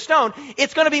 take away the stone,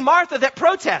 it's going to be Martha that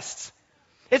protests.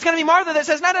 It's going to be Martha that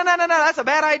says, no, that's a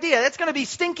bad idea. It's going to be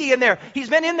stinky in there. He's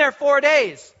been in there 4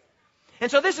 days. And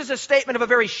so this is a statement of a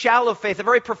very shallow faith, a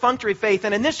very perfunctory faith.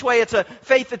 And in this way, it's a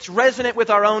faith that's resonant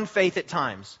with our own faith at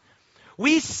times.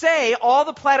 We say all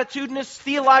the platitudinous,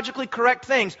 theologically correct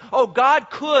things. Oh, God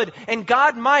could, and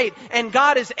God might, and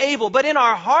God is able. But in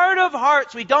our heart of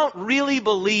hearts, we don't really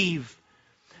believe.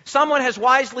 Someone has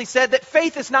wisely said that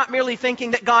faith is not merely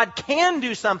thinking that God can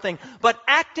do something, but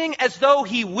acting as though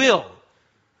He will.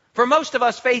 For most of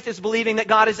us, faith is believing that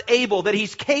God is able, that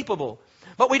He's capable.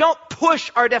 But we don't push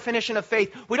our definition of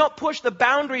faith. We don't push the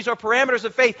boundaries or parameters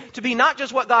of faith to be not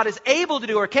just what God is able to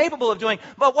do or capable of doing,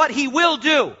 but what He will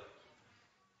do.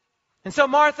 And so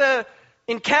Martha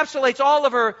encapsulates all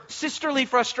of her sisterly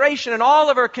frustration and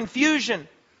all of her confusion.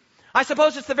 I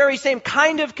suppose it's the very same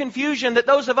kind of confusion that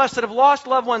those of us that have lost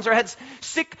loved ones or had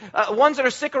sick, ones that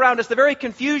are sick around us, the very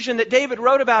confusion that David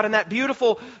wrote about in that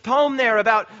beautiful poem there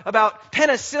about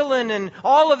penicillin and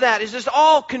all of that is just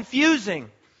all confusing.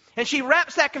 And she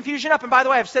wraps that confusion up. And by the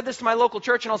way, I've said this to my local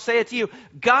church and I'll say it to you.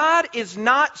 God is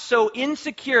not so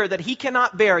insecure that He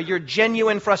cannot bear your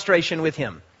genuine frustration with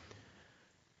Him.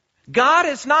 God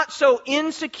is not so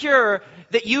insecure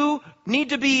that you need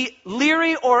to be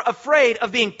leery or afraid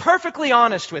of being perfectly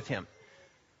honest with Him.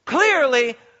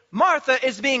 Clearly, Martha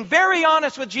is being very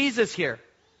honest with Jesus here.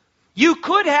 You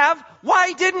could have,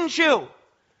 why didn't you?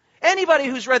 Anybody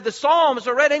who's read the Psalms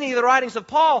or read any of the writings of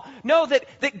Paul know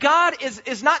that God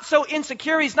is not so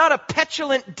insecure. He's not a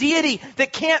petulant deity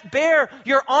that can't bear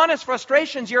your honest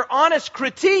frustrations, your honest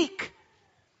critique.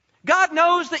 God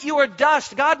knows that you are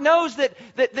dust. God knows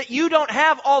that you don't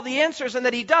have all the answers and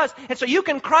that He does. And so you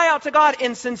can cry out to God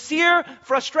in sincere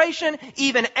frustration,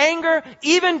 even anger,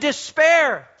 even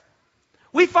despair.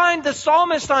 We find the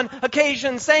psalmist on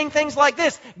occasion saying things like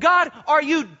this: God, are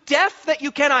you deaf that you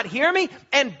cannot hear me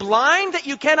and blind that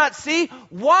you cannot see?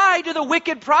 Why do the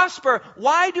wicked prosper?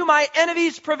 Why do my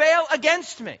enemies prevail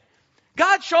against me?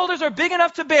 God's shoulders are big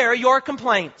enough to bear your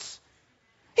complaints.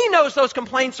 He knows those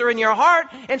complaints are in your heart,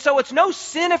 and so it's no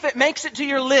sin if it makes it to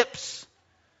your lips.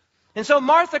 And so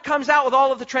Martha comes out with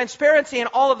all of the transparency and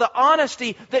all of the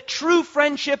honesty that true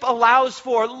friendship allows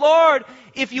for. Lord,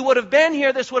 if you would have been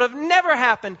here, this would have never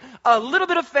happened. A little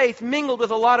bit of faith mingled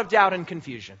with a lot of doubt and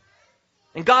confusion.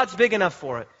 And God's big enough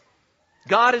for it.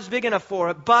 God is big enough for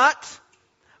it. But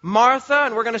Martha,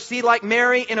 and we're going to see like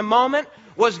Mary in a moment,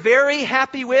 was very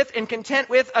happy with and content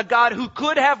with a God who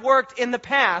could have worked in the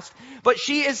past, but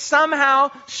she is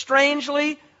somehow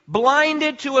strangely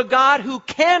blinded to a God who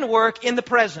can work in the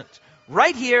present.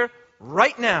 Right here,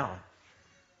 right now.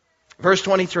 Verse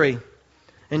 23.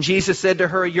 And Jesus said to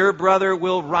her, your brother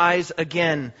will rise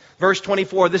again. Verse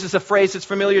 24. This is a phrase that's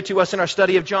familiar to us in our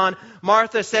study of John.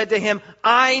 Martha said to Him,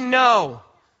 I know.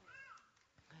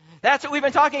 That's what we've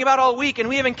been talking about all week, and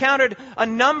we have encountered a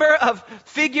number of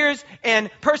figures and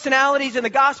personalities in the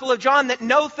Gospel of John that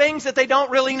know things that they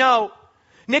don't really know.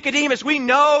 Nicodemus, we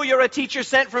know you're a teacher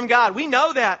sent from God. We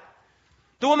know that.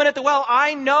 The woman at the well,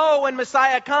 I know when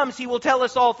Messiah comes, He will tell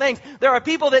us all things. There are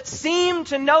people that seem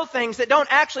to know things that don't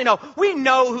actually know. We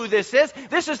know who this is.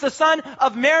 This is the son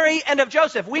of Mary and of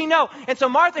Joseph. We know. And so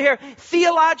Martha here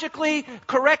theologically,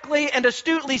 correctly, and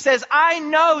astutely says, I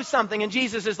know something. And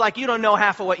Jesus is like, you don't know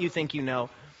half of what you think you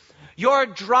know. Your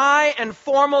dry and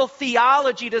formal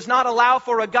theology does not allow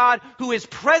for a God who is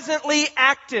presently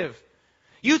active.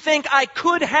 You think I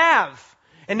could have.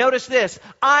 And notice this,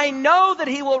 I know that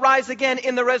He will rise again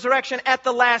in the resurrection at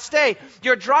the last day.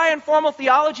 Your dry and formal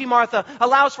theology, Martha,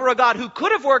 allows for a God who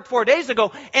could have worked 4 days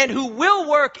ago and who will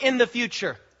work in the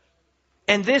future.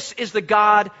 And this is the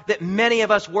God that many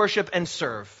of us worship and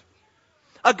serve.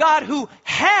 A God who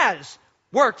has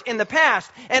worked in the past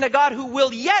and a God who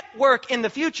will yet work in the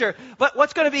future. But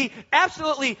what's going to be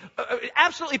absolutely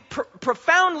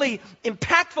profoundly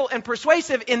impactful and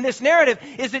persuasive in this narrative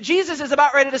is that Jesus is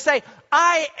about ready to say,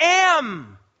 I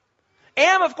am.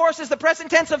 Am, of course, is the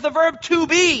present tense of the verb to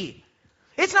be.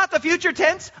 It's not the future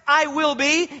tense, I will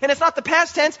be, and it's not the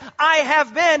past tense, I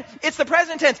have been. It's the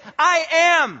present tense, I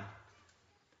am.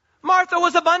 Martha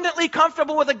was abundantly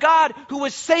comfortable with a God who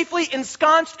was safely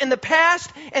ensconced in the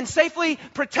past and safely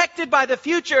protected by the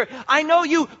future. I know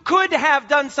you could have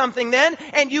done something then,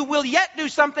 and you will yet do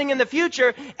something in the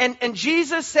future. And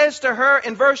Jesus says to her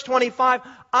in verse 25,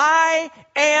 I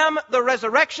am the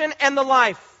resurrection and the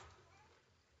life.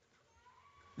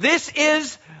 This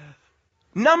is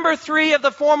number 3 of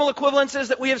the formal equivalences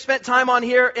that we have spent time on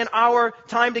here in our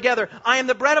time together. I am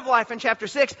the bread of life in chapter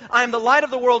 6. I am the light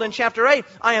of the world in chapter 8.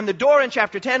 I am the door in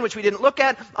chapter 10, which we didn't look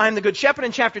at. I am the good shepherd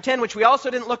in chapter 10, which we also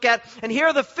didn't look at. And here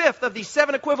are the 5th of these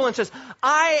 7 equivalences.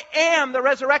 I am the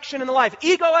resurrection and the life.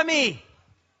 Ego eimi.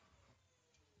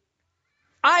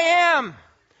 I am.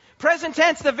 Present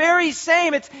tense, the very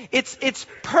same. It's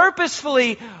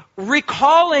purposefully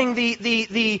recalling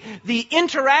the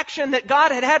interaction that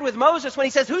God had with Moses when he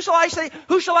says, who shall I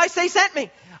say sent me?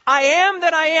 I am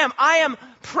that I am. I am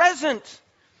present.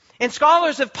 And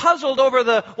scholars have puzzled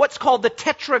over what's called the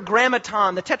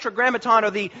tetragrammaton. The tetragrammaton are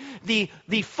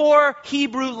the 4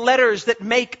 Hebrew letters that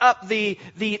make up the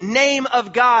name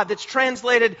of God that's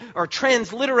translated or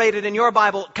transliterated in your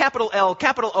Bible, capital L,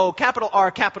 capital O, capital R,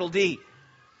 capital D.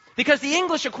 Because the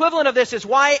English equivalent of this is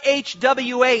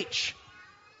YHWH.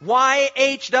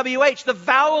 YHWH. The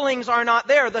vowelings are not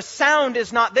there. The sound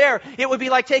is not there. It would be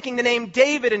like taking the name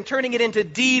David and turning it into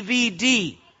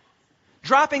DVD.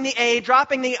 Dropping the A,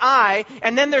 dropping the I,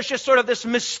 and then there's just sort of this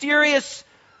mysterious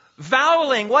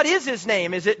voweling. What is his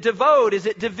name? Is it Devode? Is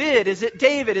it David? Is it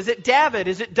David? Is it David?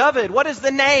 Is it David? What is the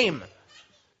name?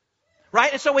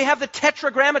 Right? And so we have the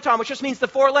tetragrammaton, which just means the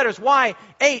 4 letters, Y,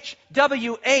 H,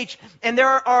 W, H. And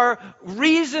there are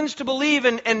reasons to believe,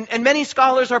 and many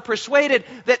scholars are persuaded,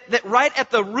 that right at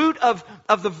the root of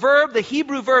the verb, the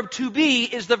Hebrew verb to be,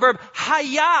 is the verb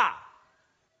haya.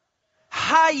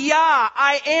 Haya,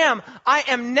 I am. I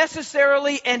am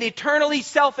necessarily and eternally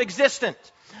self-existent.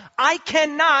 I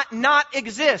cannot not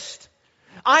exist.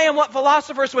 I am what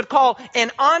philosophers would call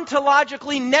an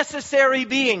ontologically necessary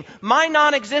being. My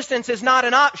non-existence is not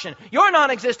an option. Your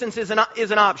non-existence is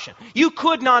an option. You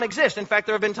could not exist. In fact,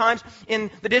 there have been times in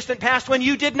the distant past when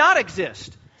you did not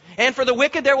exist. And for the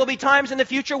wicked, there will be times in the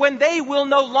future when they will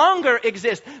no longer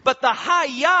exist. But the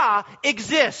Haya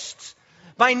exists.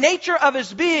 By nature of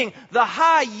his being, the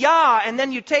Ha-Yah, and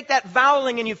then you take that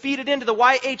voweling and you feed it into the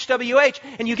Y-H-W-H,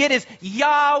 and you get his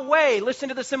Yahweh. Listen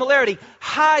to the similarity.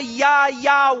 Ha-Yah,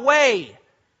 Yahweh.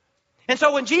 And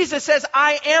so when Jesus says,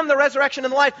 I am the resurrection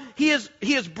and the life, he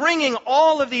is bringing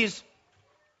all of these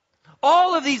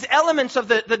elements of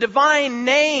the divine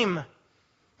name,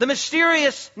 the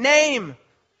mysterious name,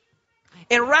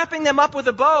 and wrapping them up with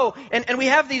a bow. And we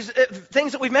have these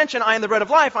things that we've mentioned. I am the bread of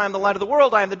life. I am the light of the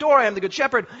world. I am the door. I am the good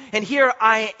shepherd. And here,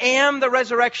 I am the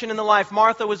resurrection and the life.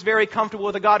 Martha was very comfortable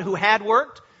with a God who had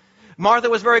worked. Martha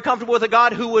was very comfortable with a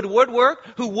God who would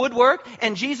work.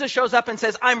 And Jesus shows up and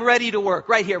says, I'm ready to work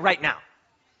right here, right now.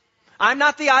 I'm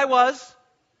not the I was,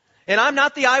 and I'm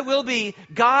not the I will be.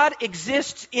 God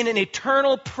exists in an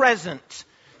eternal present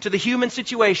to the human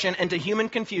situation and to human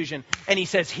confusion. And he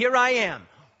says, here I am.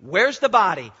 Where's the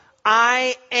body?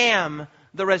 I am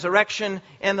the resurrection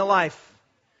and the life.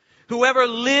 Whoever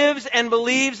lives and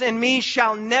believes in me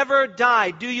shall never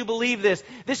die. Do you believe this?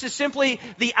 This is simply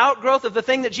the outgrowth of the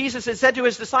thing that Jesus had said to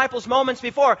his disciples moments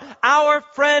before. Our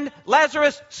friend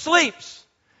Lazarus sleeps.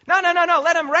 No.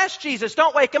 Let him rest, Jesus.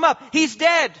 Don't wake him up. He's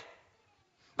dead.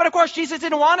 But of course, Jesus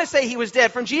didn't want to say he was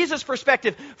dead. From Jesus'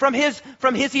 perspective, from his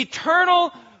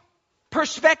eternal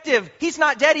perspective, he's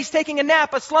not dead. He's taking a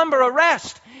nap, a slumber, a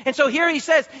rest. And so here he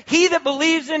says, he that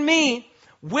believes in me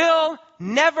will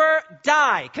never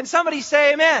die. Can somebody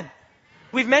say amen?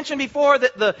 We've mentioned before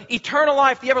that the eternal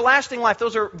life, the everlasting life,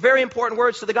 those are very important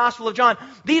words to the Gospel of John.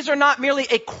 These are not merely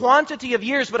a quantity of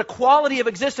years, but a quality of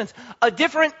existence, a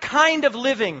different kind of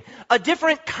living, a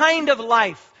different kind of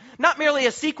life. Not merely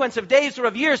a sequence of days or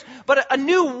of years, but a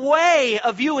new way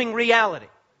of viewing reality.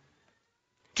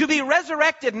 To be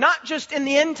resurrected not just in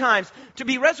the end times, to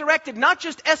be resurrected not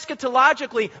just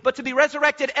eschatologically, but to be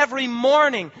resurrected every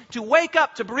morning, to wake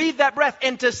up, to breathe that breath,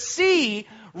 and to see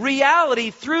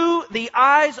reality through the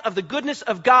eyes of the goodness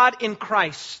of God in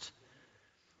Christ.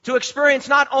 To experience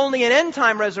not only an end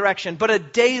time resurrection, but a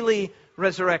daily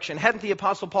resurrection. Hadn't the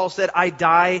Apostle Paul said, I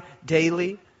die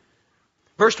daily?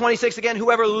 Verse 26 again,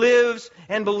 whoever lives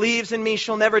and believes in me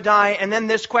shall never die. And then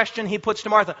this question he puts to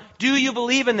Martha, do you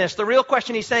believe in this? The real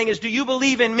question he's saying is, do you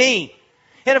believe in me?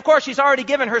 And of course, he's already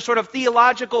given her sort of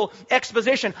theological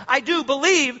exposition. I do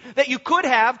believe that you could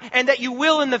have and that you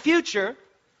will in the future.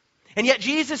 And yet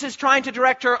Jesus is trying to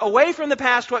direct her away from the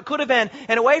past, what could have been,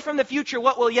 and away from the future,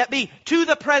 what will yet be, to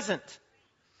the present.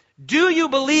 Do you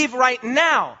believe right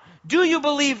now? Do you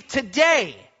believe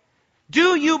today?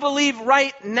 Do you believe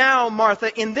right now,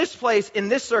 Martha, in this place, in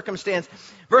this circumstance?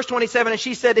 Verse 27, and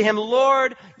she said to him,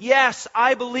 Lord, yes,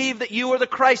 I believe that you are the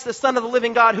Christ, the Son of the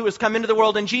living God who has come into the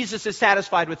world. And Jesus is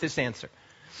satisfied with this answer.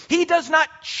 He does not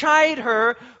chide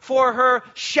her for her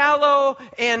shallow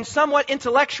and somewhat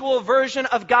intellectual version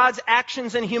of God's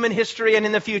actions in human history and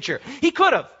in the future. He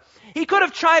could have. He could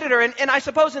have chided her, and I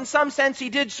suppose in some sense he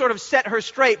did sort of set her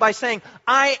straight by saying,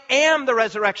 I am the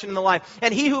resurrection and the life,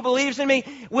 and he who believes in me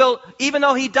will, even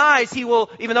though he dies,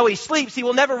 even though he sleeps, he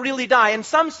will never really die. In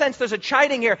some sense there's a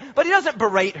chiding here, but he doesn't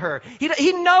berate her.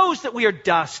 He knows that we are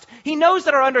dust. He knows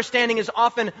that our understanding is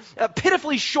often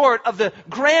pitifully short of the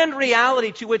grand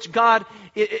reality to which God,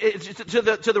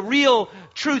 to the real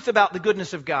truth about the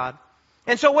goodness of God.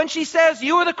 And so when she says,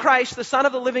 you are the Christ, the Son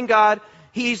of the living God,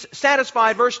 he's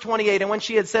satisfied. Verse 28, and when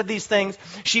she had said these things,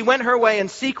 she went her way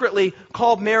and secretly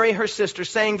called Mary, her sister,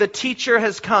 saying, the teacher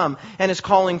has come and is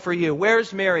calling for you.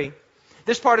 Where's Mary?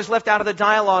 This part is left out of the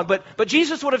dialogue, but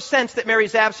Jesus would have sensed that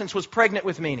Mary's absence was pregnant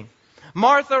with meaning.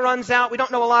 Martha runs out. We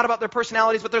don't know a lot about their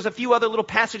personalities, but there's a few other little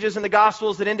passages in the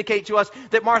Gospels that indicate to us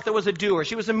that Martha was a doer.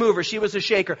 She was a mover. She was a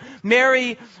shaker.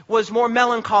 Mary was more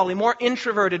melancholy, more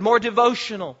introverted, more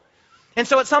devotional. And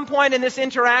so at some point in this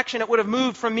interaction, it would have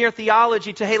moved from mere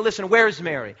theology to, hey, listen, where's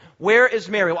Mary? Where is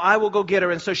Mary? Well, I will go get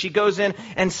her. And so she goes in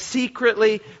and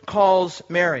secretly calls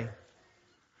Mary.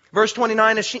 Verse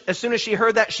 29, as soon as she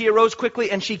heard that, she arose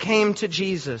quickly and she came to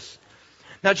Jesus.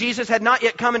 Now, Jesus had not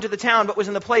yet come into the town, but was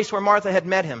in the place where Martha had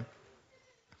met him.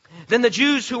 Then the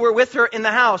Jews who were with her in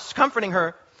the house, comforting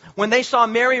her, when they saw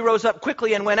Mary rose up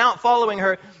quickly and went out following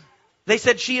her, they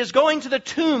said, she is going to the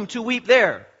tomb to weep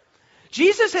there.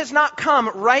 Jesus has not come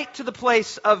right to the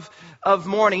place of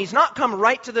mourning. He's not come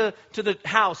right to the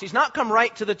house. He's not come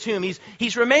right to the tomb.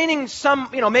 He's remaining some,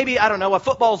 maybe, I don't know, a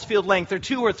football's field length or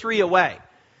 2 or 3 away.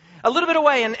 A little bit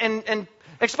away, and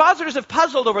expositors have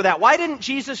puzzled over that. Why didn't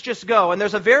Jesus just go? And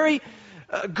there's a very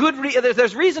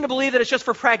there's reason to believe that it's just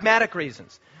for pragmatic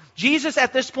reasons. Jesus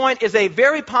at this point is a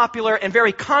very popular and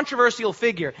very controversial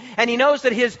figure. And he knows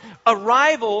that his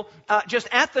arrival just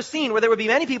at the scene, where there would be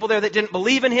many people there that didn't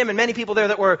believe in him and many people there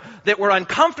that were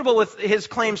uncomfortable with his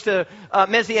claims to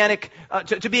messianic,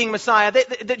 to being Messiah,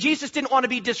 that Jesus didn't want to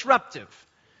be disruptive.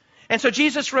 And so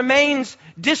Jesus remains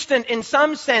distant in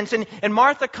some sense, and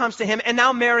Martha comes to him, and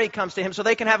now Mary comes to him, so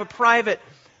they can have a private,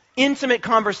 intimate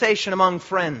conversation among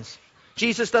friends.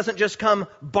 Jesus doesn't just come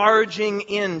barging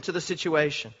into the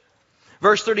situation.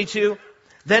 Verse 32,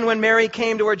 then when Mary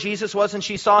came to where Jesus was and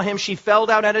she saw him, she fell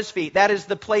down at his feet. That is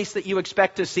the place that you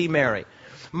expect to see Mary.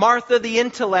 Martha, the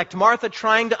intellect. Martha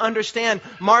trying to understand.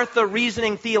 Martha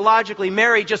reasoning theologically.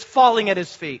 Mary just falling at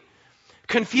his feet.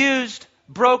 Confused,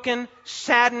 broken,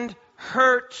 saddened,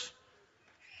 hurt.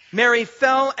 Mary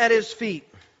fell at his feet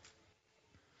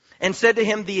and said to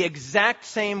him the exact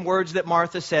same words that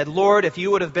Martha said. Lord, if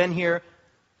you would have been here,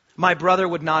 my brother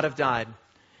would not have died.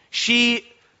 She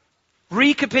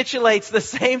recapitulates the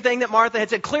same thing that Martha had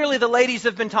said. Clearly the ladies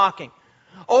have been talking.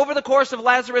 Over the course of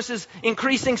Lazarus'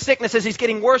 increasing sickness, as he's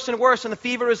getting worse and worse, and the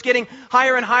fever is getting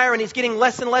higher and higher, and he's getting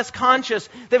less and less conscious,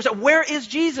 they was, where is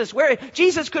Jesus?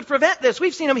 Jesus could prevent this.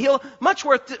 We've seen him heal much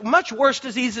worse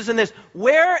diseases than this.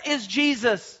 Where is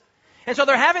Jesus? And so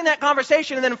they're having that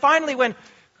conversation, and then finally when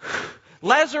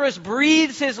Lazarus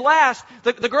breathes his last,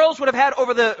 the girls would have had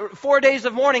over the 4 days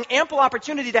of mourning ample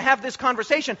opportunity to have this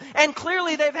conversation, and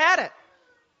clearly they've had it.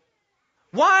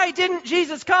 Why didn't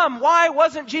Jesus come? Why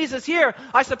wasn't Jesus here?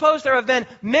 I suppose there have been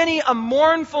many a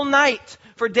mournful night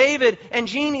for David and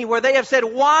Jeannie where they have said,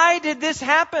 why did this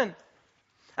happen?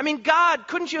 I mean, God,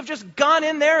 couldn't you have just gone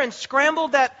in there and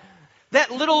scrambled that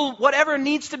little whatever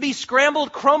needs to be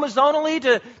scrambled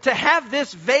chromosomally to have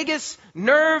this vagus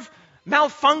nerve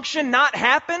malfunction not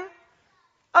happen?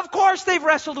 Of course they've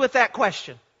wrestled with that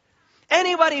question.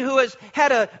 Anybody who has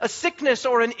had a sickness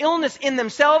or an illness in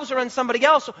themselves or in somebody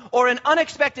else or an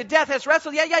unexpected death has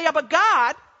wrestled, but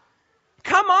God,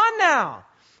 come on now.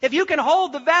 If you can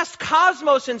hold the vast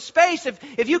cosmos in space,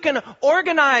 if you can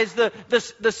organize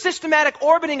the systematic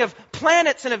orbiting of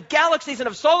planets and of galaxies and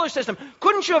of solar system,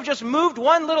 couldn't you have just moved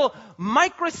one little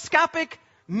microscopic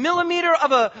millimeter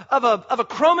of a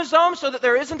chromosome so that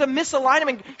there isn't a misalignment? I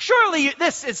mean, surely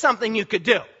this is something you could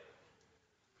do.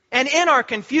 And in our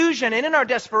confusion, and in our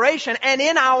desperation, and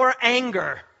in our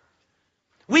anger,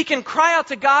 we can cry out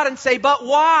to God and say, but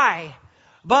why?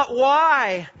 But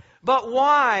why? But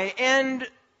why? And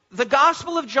the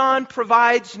Gospel of John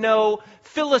provides no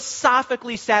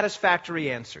philosophically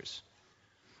satisfactory answers.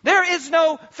 There is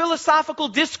no philosophical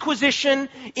disquisition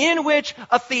in which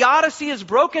a theodicy is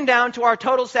broken down to our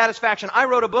total satisfaction. I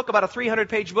wrote a book, about a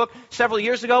 300-page book, several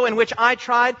years ago, in which I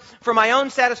tried, for my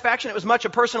own satisfaction, it was much a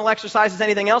personal exercise as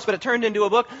anything else, but it turned into a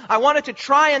book. I wanted to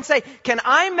try and say, can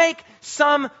I make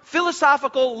some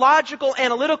philosophical, logical,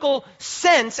 analytical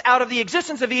sense out of the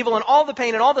existence of evil and all the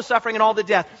pain and all the suffering and all the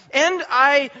death? And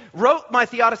I wrote my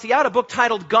theodicy out, a book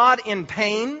titled God in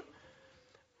Pain.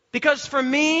 Because for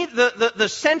me, the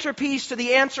centerpiece to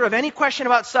the answer of any question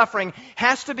about suffering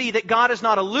has to be that God is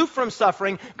not aloof from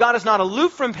suffering, God is not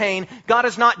aloof from pain, God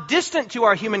is not distant to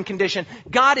our human condition,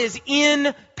 God is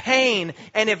in pain.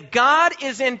 And if God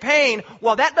is in pain,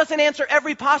 while that doesn't answer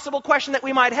every possible question that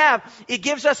we might have, it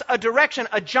gives us a direction,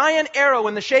 a giant arrow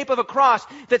in the shape of a cross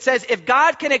that says if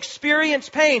God can experience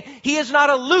pain, He is not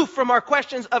aloof from our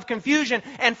questions of confusion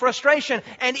and frustration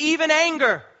and even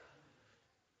anger.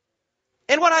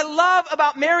 And what I love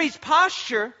about Mary's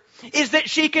posture is that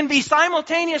she can be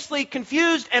simultaneously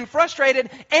confused and frustrated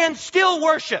and still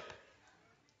worship.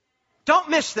 Don't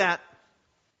miss that.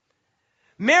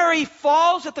 Mary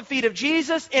falls at the feet of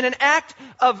Jesus in an act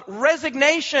of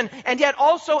resignation and yet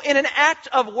also in an act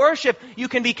of worship. You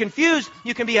can be confused,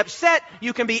 you can be upset,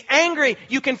 you can be angry,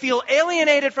 you can feel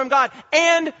alienated from God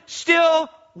and still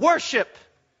worship.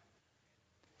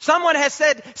 Someone has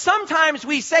said, sometimes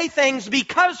we say things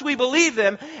because we believe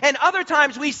them, and other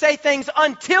times we say things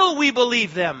until we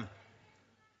believe them.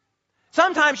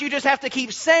 Sometimes you just have to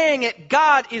keep saying it.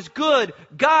 God is good.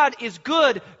 God is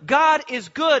good. God is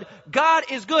good. God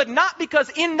is good. Not because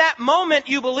in that moment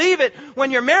you believe it when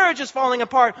your marriage is falling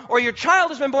apart, or your child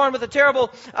has been born with a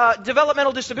terrible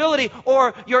developmental disability,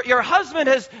 or your husband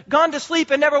has gone to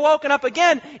sleep and never woken up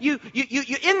again. You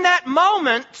in that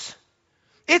moment,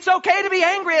 it's okay to be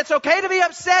angry, it's okay to be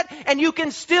upset, and you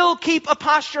can still keep a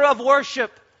posture of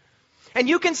worship. And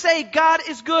you can say, God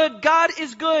is good, God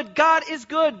is good, God is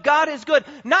good, God is good.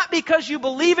 Not because you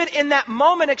believe it in that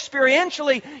moment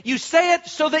experientially, you say it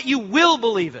so that you will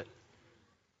believe it.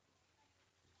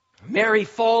 Mary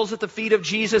falls at the feet of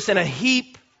Jesus in a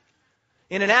heap,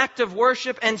 in an act of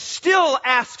worship, and still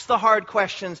asks the hard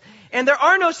questions. And there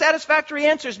are no satisfactory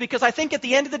answers, because I think at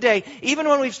the end of the day, even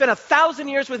when we've spent 1,000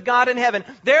 years with God in heaven,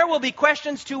 there will be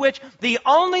questions to which the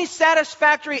only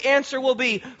satisfactory answer will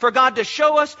be for God to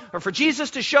show us, or for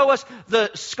Jesus to show us,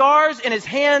 the scars in His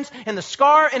hands, and the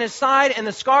scar in His side, and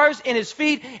the scars in His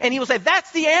feet, and He will say,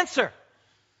 that's the answer.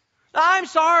 I'm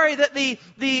sorry that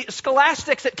the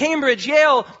scholastics at Cambridge,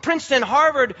 Yale, Princeton,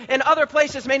 Harvard, and other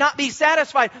places may not be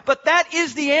satisfied, but that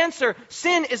is the answer.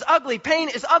 Sin is ugly, pain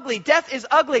is ugly, death is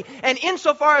ugly, and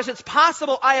insofar as it's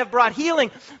possible, I have brought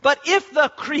healing. But if the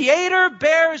Creator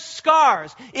bears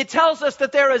scars, it tells us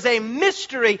that there is a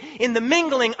mystery in the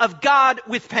mingling of God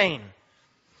with pain.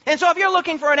 And so if you're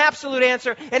looking for an absolute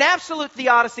answer, an absolute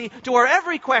theodicy to where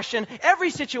every question,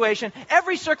 every situation,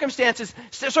 every circumstance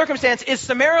is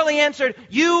summarily answered,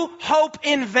 you hope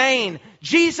in vain.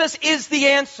 Jesus is the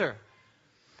answer.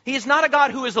 He is not a God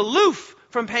who is aloof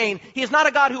from pain. He is not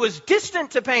a God who is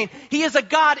distant to pain. He is a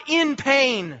God in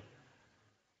pain.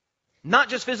 Not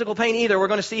just physical pain either. We're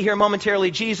going to see here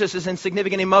momentarily Jesus is in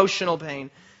significant emotional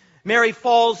pain. Mary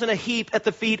falls in a heap at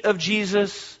the feet of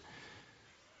Jesus.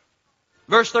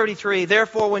 Verse 33,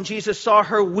 therefore when Jesus saw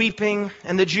her weeping,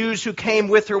 and the Jews who came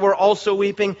with her were also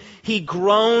weeping, He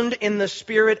groaned in the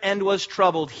spirit and was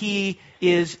troubled. He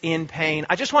is in pain.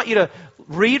 I just want you to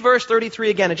read verse 33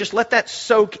 again and just let that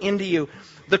soak into you.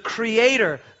 The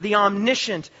Creator, the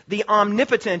omniscient, the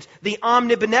omnipotent, the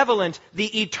omnibenevolent,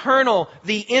 the eternal,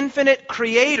 the infinite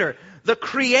Creator, the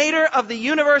Creator of the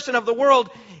universe and of the world,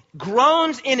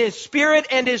 groans in His spirit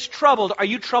and is troubled. Are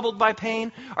you troubled by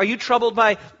pain? Are you troubled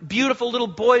by beautiful little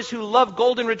boys who love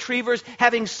golden retrievers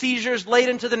having seizures late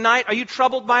into the night? Are you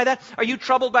troubled by that? Are you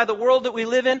troubled by the world that we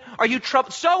live in? Are you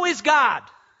troubled? So is God.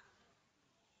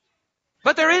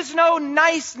 But there is no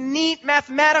nice, neat,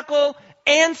 mathematical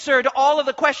answer to all of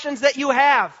the questions that you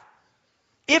have.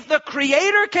 If the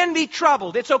Creator can be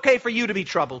troubled, it's okay for you to be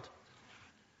troubled.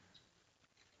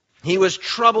 He was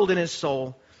troubled in His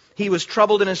soul. He was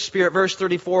troubled in His spirit. Verse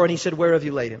 34, and He said, where have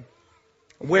you laid Him?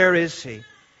 Where is He?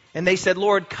 And they said,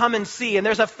 Lord, come and see. And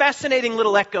there's a fascinating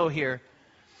little echo here.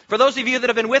 For those of you that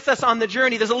have been with us on the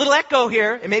journey, there's a little echo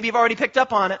here, and maybe you've already picked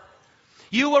up on it.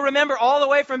 You will remember all the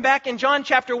way from back in John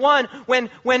chapter 1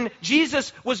 when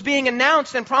Jesus was being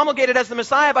announced and promulgated as the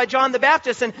Messiah by John the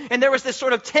Baptist, and there was this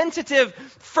sort of tentative,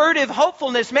 furtive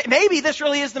hopefulness. Maybe this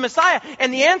really is the Messiah.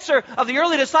 And the answer of the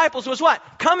early disciples was what?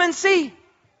 Come and see.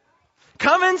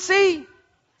 Come and see.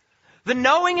 The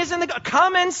knowing is in the...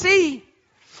 Come and see.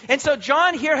 And so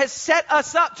John here has set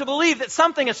us up to believe that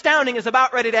something astounding is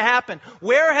about ready to happen.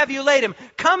 Where have you laid him?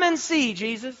 Come and see,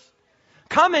 Jesus.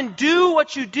 Come and do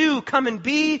what you do. Come and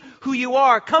be who you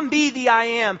are. Come be the I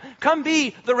am. Come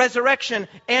be the resurrection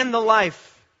and the life.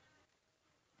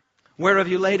 Where have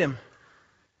you laid him?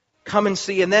 Come and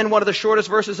see. And then one of the shortest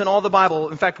verses in all the Bible,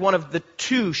 in fact, one of the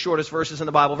two shortest verses in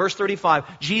the Bible, verse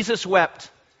 35, Jesus wept.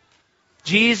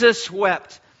 Jesus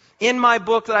wept. In my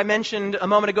book that I mentioned a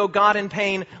moment ago, God in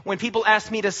Pain, when people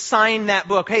ask me to sign that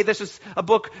book, hey, this is a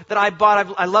book that I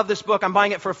bought, I love this book, I'm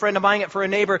buying it for a friend, I'm buying it for a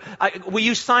neighbor, will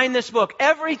you sign this book?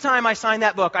 Every time I sign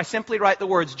that book, I simply write the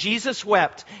words, Jesus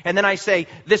wept, and then I say,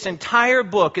 this entire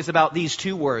book is about these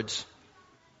two words.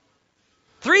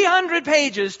 300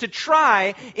 pages to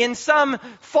try in some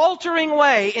faltering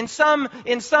way, in some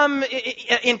impotent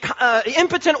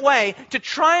way, to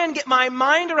try and get my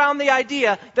mind around the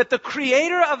idea that the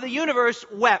creator of the universe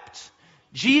wept.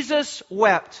 Jesus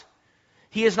wept.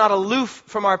 He is not aloof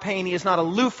from our pain. He is not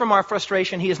aloof from our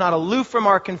frustration. He is not aloof from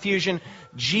our confusion.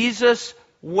 Jesus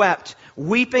wept,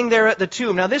 weeping there at the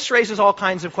tomb. Now this raises all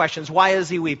kinds of questions. Why is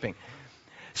he weeping?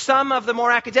 Some of the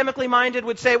more academically minded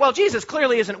would say, well, Jesus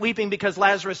clearly isn't weeping because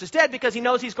Lazarus is dead, because he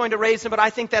knows he's going to raise him, but I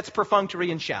think that's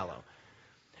perfunctory and shallow.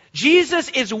 Jesus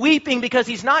is weeping because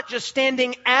he's not just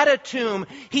standing at a tomb,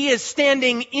 he is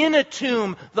standing in a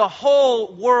tomb. The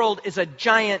whole world is a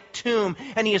giant tomb,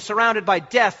 and he is surrounded by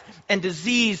death and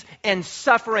disease and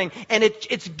suffering, and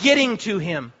it's getting to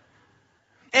him.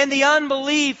 And the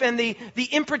unbelief and the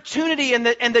importunity and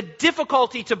the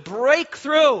difficulty to break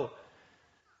through.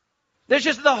 There's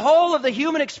just the whole of the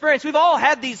human experience. We've all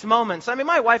had these moments. I mean,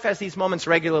 my wife has these moments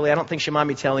regularly. I don't think she'll mind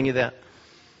me telling you that.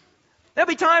 There'll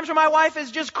be times where my wife is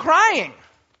just crying.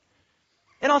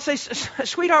 And I'll say,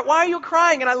 sweetheart, why are you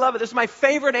crying? And I love it. This is my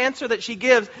favorite answer that she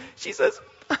gives. She says,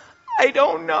 I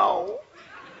don't know.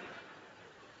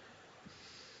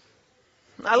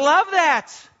 I love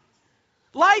that.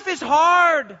 Life is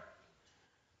hard.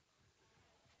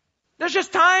 There's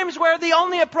just times where the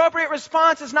only appropriate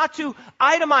response is not to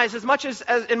itemize as much as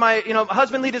in my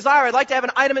husbandly desire. I'd like to have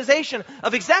an itemization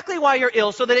of exactly why you're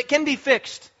ill so that it can be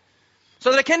fixed,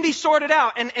 so that it can be sorted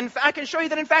out. And I can show you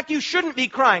that, in fact, you shouldn't be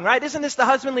crying, right? Isn't this the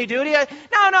husbandly duty?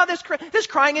 No, this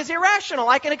crying is irrational.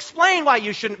 I can explain why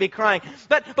you shouldn't be crying.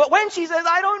 But when she says,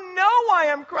 I don't know why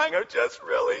I'm crying, I'm just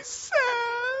really sad,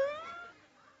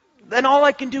 then all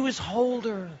I can do is hold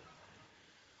her.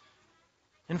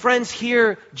 And friends,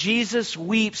 here Jesus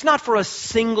weeps, not for a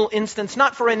single instance,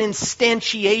 not for an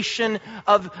instantiation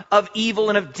of evil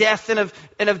and of death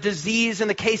and of disease in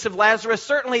the case of Lazarus.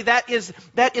 Certainly that is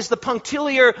the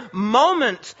punctiliar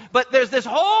moment, but there's this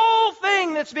whole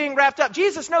thing that's being wrapped up.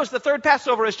 Jesus knows the third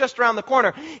Passover is just around the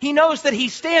corner. He knows that he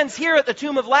stands here at the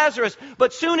tomb of Lazarus,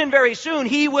 but soon and very soon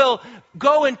he will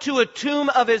go into a tomb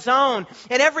of his own.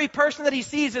 And every person that he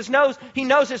sees he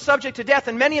knows is subject to death.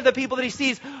 And many of the people that he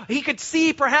sees, he could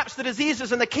see perhaps the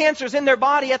diseases and the cancers in their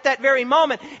body at that very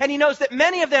moment. And he knows that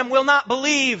many of them will not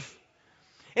believe.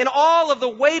 And all of the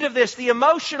weight of this, the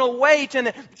emotional weight,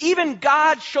 and even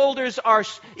God's shoulders are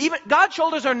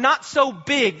not so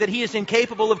big that he is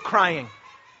incapable of crying.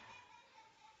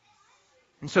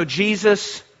 And so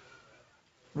Jesus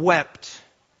wept.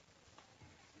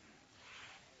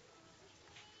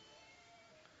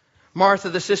 Martha,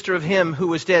 the sister of him who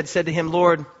was dead, said to him,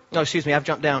 I've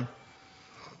jumped down.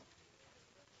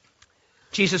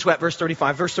 Jesus wept, verse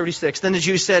 35. Verse 36, then the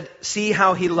Jews said, see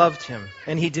how he loved him.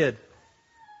 And he did.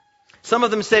 Some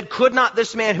of them said, could not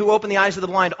this man who opened the eyes of the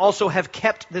blind also have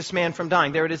kept this man from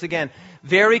dying? There it is again.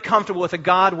 Very comfortable with a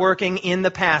God working in the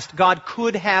past. God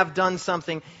could have done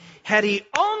something had he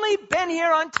only been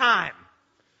here on time.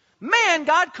 Man,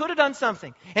 God could have done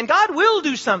something. And God will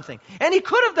do something. And he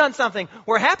could have done something.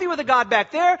 We're happy with a God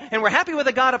back there, and we're happy with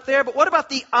a God up there. But what about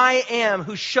the I am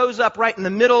who shows up right in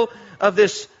the middle of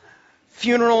this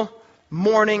funeral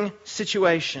mourning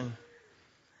situation?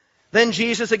 Then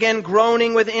Jesus, again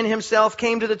groaning within himself,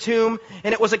 came to the tomb,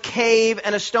 and it was a cave,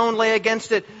 and a stone lay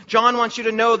against it. John wants you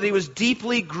to know that he was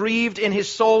deeply grieved in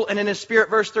his soul and in his spirit.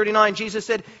 Verse 39, Jesus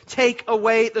said, take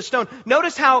away the stone.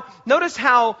 Notice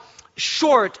how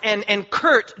short and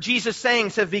curt Jesus'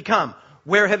 sayings have become.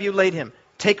 Where have you laid him?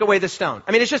 Take away the stone.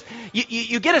 I mean, it's just,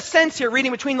 you get a sense here,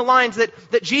 reading between the lines,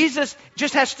 that Jesus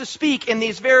just has to speak in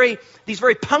these very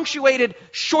punctuated,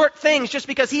 short things, just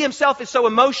because he himself is so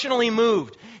emotionally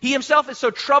moved. He himself is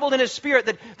so troubled in his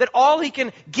spirit that all he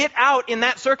can get out in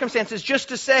that circumstance is just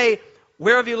to say,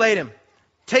 where have you laid him?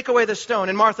 Take away the stone.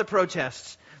 And Martha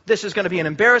protests. This is going to be an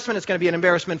embarrassment. It's going to be an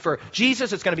embarrassment for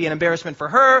Jesus. It's going to be an embarrassment for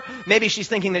her. Maybe she's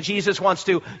thinking that Jesus wants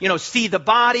to, see the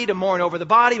body, to mourn over the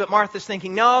body. But Martha's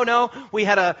thinking, no,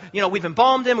 we've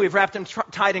embalmed him. We've wrapped him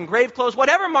tied in grave clothes.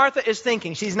 Whatever Martha is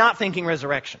thinking, she's not thinking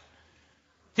resurrection.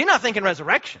 She's not thinking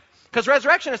resurrection. Because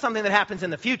resurrection is something that happens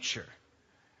in the future.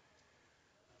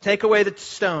 Take away the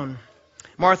stone.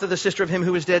 Martha, the sister of him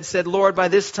who was dead, said, Lord, by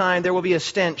this time there will be a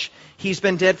stench. He's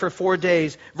been dead for 4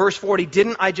 days. Verse 40,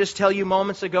 didn't I just tell you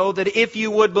moments ago that if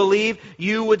you would believe,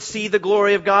 you would see the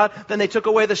glory of God? Then they took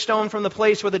away the stone from the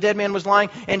place where the dead man was lying,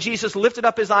 and Jesus lifted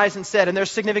up his eyes and said, and there's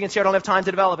significance here, I don't have time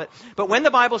to develop it, but when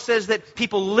the Bible says that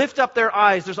people lift up their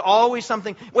eyes, there's always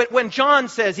something, when John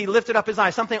says he lifted up his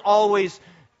eyes, something always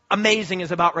amazing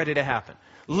is about ready to happen.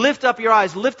 Lift up your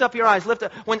eyes, lift up your eyes, lift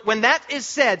up. When that is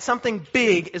said, something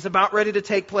big is about ready to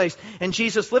take place. And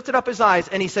Jesus lifted up his eyes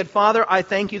and he said, Father, I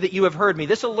thank you that you have heard me.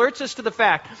 This alerts us to the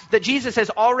fact that Jesus has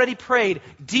already prayed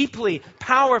deeply,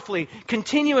 powerfully,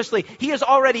 continuously. He has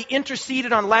already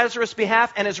interceded on Lazarus'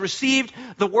 behalf and has received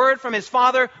the word from his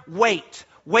Father, wait.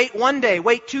 Wait 1 day,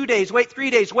 wait 2 days, wait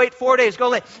 3 days, wait 4 days, go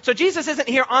late. So Jesus isn't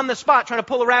here on the spot trying to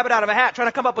pull a rabbit out of a hat, trying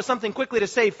to come up with something quickly to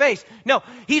save face. No,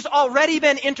 he's already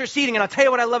been interceding, and I'll tell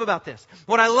you what I love about this.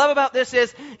 What I love about this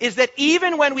is that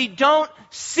even when we don't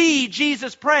see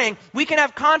Jesus praying, we can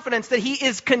have confidence that he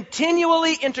is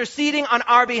continually interceding on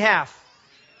our behalf.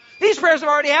 These prayers have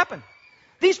already happened.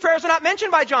 These prayers are not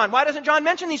mentioned by John. Why doesn't John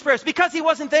mention these prayers? Because he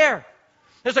wasn't there.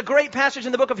 There's a great passage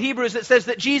in the book of Hebrews that says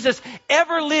that Jesus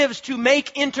ever lives to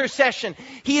make intercession.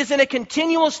 He is in a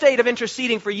continual state of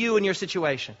interceding for you and your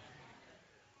situation.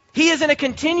 He is in a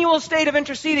continual state of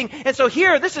interceding. And so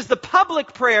here, this is the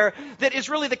public prayer that is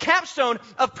really the capstone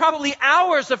of probably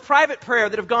hours of private prayer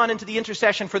that have gone into the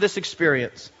intercession for this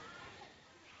experience.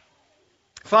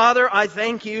 Father, I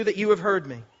thank you that you have heard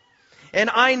me. And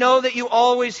I know that you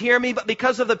always hear me, but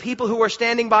because of the people who are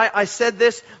standing by, I said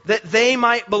this, that they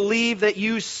might believe that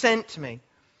you sent me.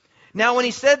 Now, when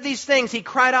he said these things, he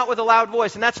cried out with a loud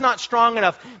voice, and that's not strong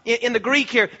enough. In the Greek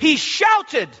here, he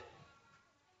shouted.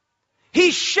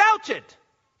 He shouted.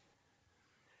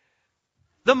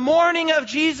 The mourning of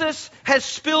Jesus has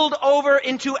spilled over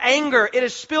into anger. It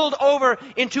has spilled over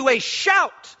into a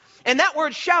shout. And that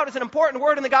word shout is an important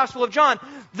word in the Gospel of John.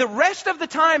 The rest of the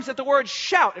times that the word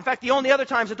shout, in fact, the only other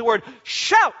times that the word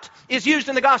shout is used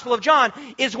in the Gospel of John,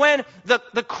 is when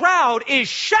the crowd is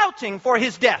shouting for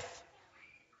his death.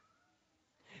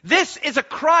 This is a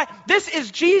cry. This is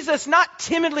Jesus not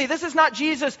timidly. This is not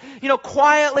Jesus,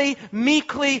 quietly,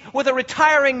 meekly, with a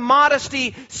retiring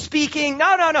modesty speaking.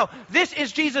 No. This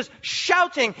is Jesus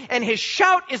shouting, and his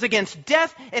shout is against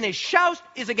death, and his shout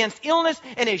is against illness,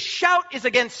 and his shout is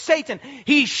against Satan.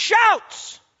 He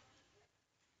shouts.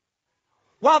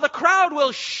 While the crowd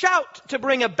will shout to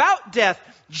bring about death,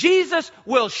 Jesus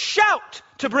will shout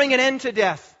to bring an end to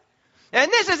death. And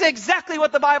this is exactly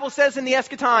what the Bible says in the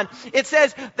Eschaton. It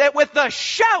says that with the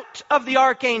shout of the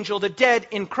archangel, the dead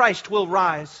in Christ will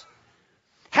rise.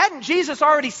 Hadn't Jesus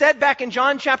already said back in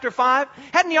John chapter 5?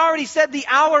 Hadn't he already said the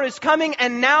hour is coming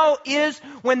and now is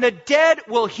when the dead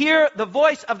will hear the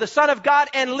voice of the Son of God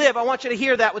and live? I want you to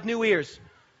hear that with new ears.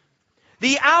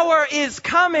 The hour is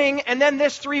coming, and then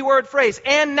this 3-word phrase,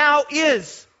 and now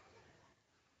is.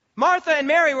 Martha and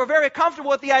Mary were very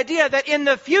comfortable with the idea that in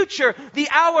the future, the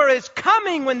hour is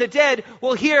coming when the dead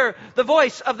will hear the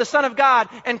voice of the Son of God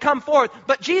and come forth.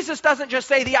 But Jesus doesn't just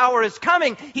say the hour is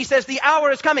coming. He says the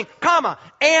hour is coming, comma,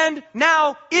 and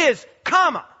now is,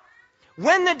 comma.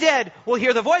 When the dead will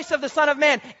hear the voice of the Son of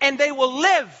Man and they will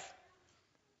live.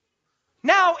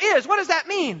 Now is, what does that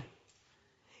mean?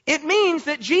 It means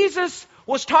that Jesus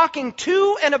was talking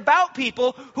to and about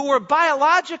people who were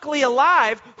biologically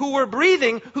alive, who were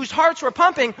breathing, whose hearts were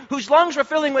pumping, whose lungs were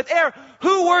filling with air,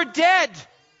 who were dead.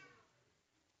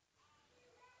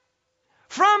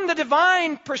 From the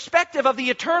divine perspective of the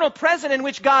eternal present in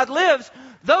which God lives,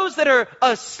 those that are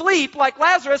asleep, like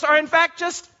Lazarus, are in fact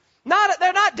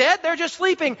they're not dead, they're just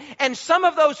sleeping. And some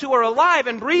of those who are alive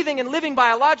and breathing and living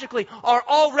biologically are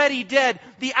already dead.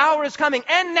 The hour is coming,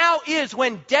 and now is,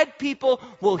 when dead people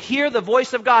will hear the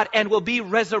voice of God and will be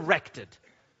resurrected.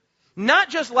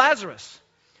 Not just Lazarus.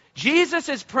 Jesus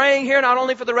is praying here not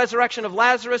only for the resurrection of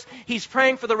Lazarus, he's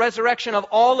praying for the resurrection of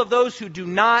all of those who do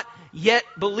not yet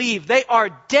believe. They are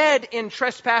dead in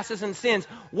trespasses and sins,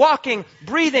 walking,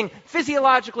 breathing,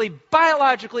 physiologically,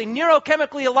 biologically,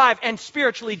 neurochemically alive, and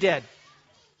spiritually dead.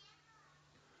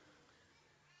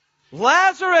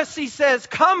 Lazarus, he says,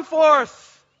 come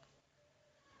forth.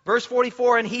 Verse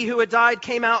 44, and he who had died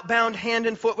came out bound hand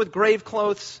and foot with grave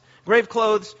clothes,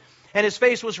 and his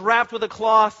face was wrapped with a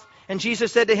cloth. And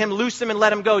Jesus said to him, loose him and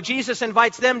let him go. Jesus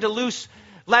invites them to loose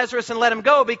Lazarus and let him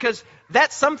go because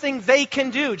that's something they can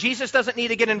do. Jesus doesn't need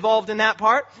to get involved in that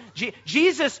part.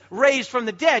 Jesus raised from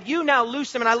the dead. You now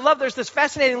loose them. And I love there's this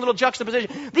fascinating little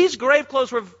juxtaposition. These grave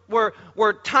clothes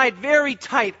were tied very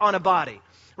tight on a body.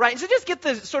 Right? And so just get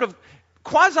the sort of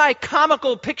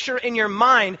quasi-comical picture in your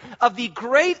mind of the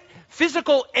great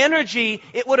physical energy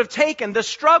it would have taken, the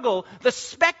struggle, the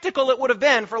spectacle it would have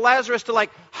been for Lazarus to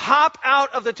hop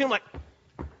out of the tomb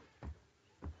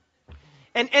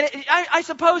I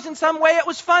suppose in some way it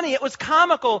was funny, it was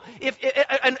comical,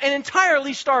 and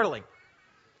entirely startling.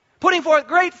 Putting forth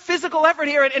great physical effort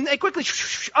here, and they quickly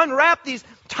unwrap these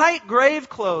tight grave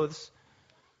clothes.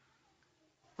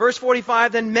 Verse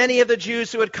 45, then many of the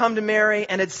Jews who had come to Mary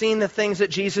and had seen the things that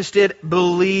Jesus did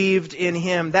believed in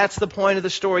him. That's the point of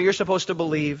the story. You're supposed to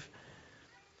believe.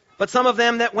 But some of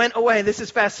them that went away, this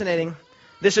is fascinating.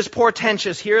 This is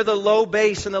portentous. Here the low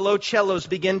bass and the low cellos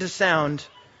begin to sound.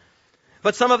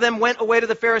 But some of them went away to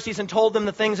the Pharisees and told them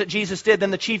the things that Jesus did. Then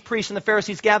the chief priests and the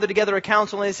Pharisees gathered together a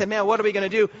council and they said, man, what are we going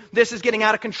to do? This is getting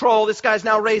out of control. This guy's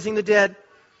now raising the dead.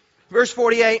 Verse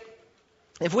 48.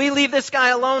 If we leave this guy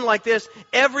alone like this,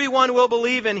 everyone will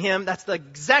believe in him. That's the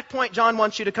exact point John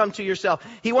wants you to come to yourself.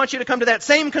 He wants you to come to that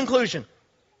same conclusion.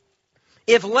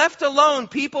 If left alone,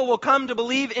 people will come to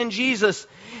believe in Jesus,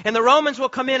 and the Romans will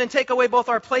come in and take away both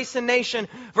our place and nation.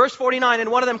 Verse 49,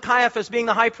 and one of them, Caiaphas, being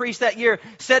the high priest that year,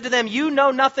 said to them, you know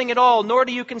nothing at all, nor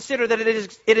do you consider that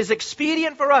it is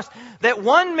expedient for us that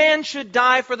one man should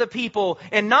die for the people,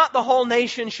 and not the whole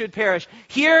nation should perish.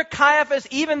 Here, Caiaphas,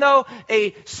 even though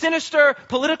a sinister,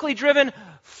 politically driven,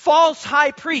 false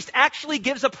high priest, actually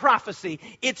gives a prophecy.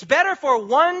 It's better for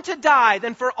one to die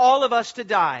than for all of us to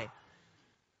die.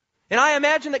 And I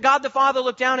imagine that God the Father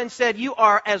looked down and said, you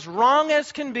are as wrong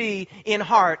as can be in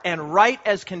heart and right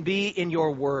as can be in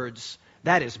your words.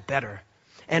 That is better.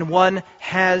 And one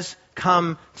has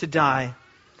come to die.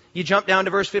 You jump down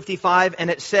to verse 55 and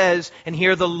it says, and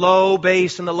here the low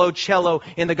bass and the low cello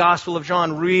in the Gospel of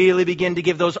John really begin to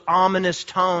give those ominous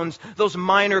tones. Those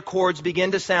minor chords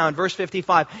begin to sound. Verse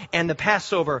 55, and the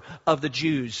Passover of the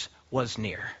Jews was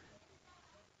near.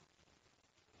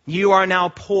 You are now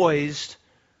poised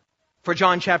for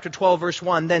John chapter 12, verse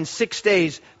 1, then 6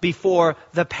 days before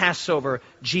the Passover,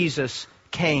 Jesus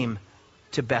came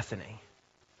to Bethany.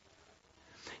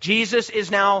 Jesus is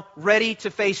now ready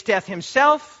to face death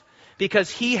himself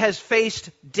because he has faced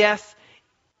death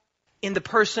in the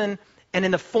person and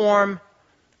in the form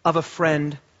of a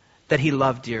friend that he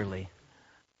loved dearly.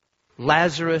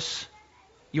 Lazarus,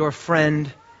 your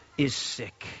friend, is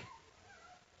sick.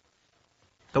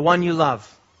 The one you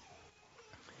love.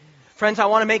 Friends, I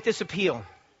want to make this appeal.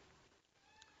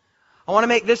 I want to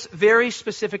make this very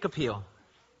specific appeal.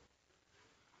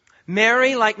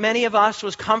 Mary, like many of us,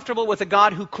 was comfortable with a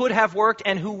God who could have worked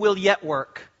and who will yet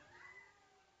work.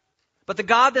 But the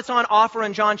God that's on offer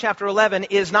in John chapter 11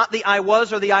 is not the I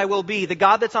was or the I will be. The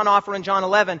God that's on offer in John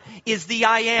 11 is the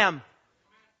I am.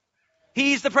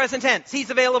 He's the present tense.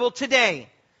 He's available today.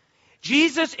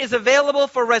 Jesus is available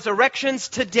for resurrections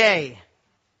today.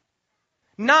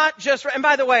 Not just, and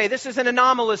by the way, this is an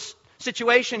anomalous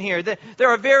situation here. There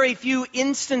are very few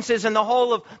instances in the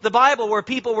whole of the Bible where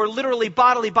people were literally,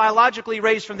 bodily, biologically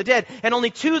raised from the dead. And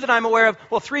only 2 that I'm aware of,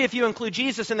 well, 3 if you include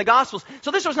Jesus in the Gospels. So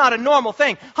this was not a normal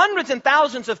thing. Hundreds and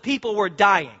thousands of people were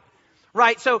dying.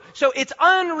 Right? So it's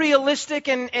unrealistic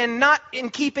and not in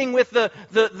keeping with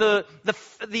the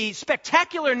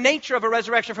spectacular nature of a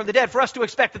resurrection from the dead for us to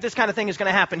expect that this kind of thing is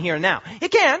going to happen here and now.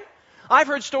 It can. I've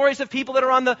heard stories of people that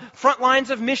are on the front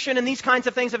lines of mission and these kinds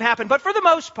of things have happened. But for the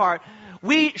most part,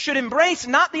 we should embrace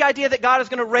not the idea that God is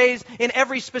going to raise in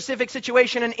every specific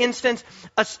situation and instance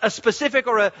a specific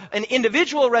or an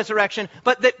individual resurrection,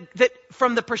 but that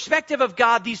from the perspective of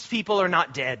God, these people are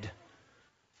not dead.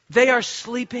 They are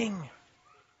sleeping.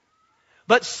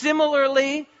 But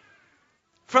similarly,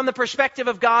 from the perspective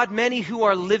of God, many who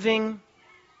are living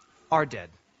are dead.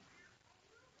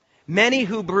 Many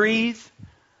who breathe,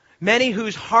 many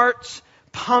whose hearts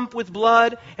pump with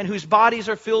blood and whose bodies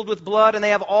are filled with blood and they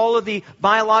have all of the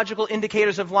biological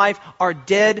indicators of life are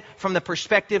dead from the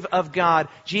perspective of God.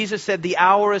 Jesus said the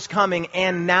hour is coming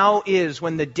and now is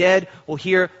when the dead will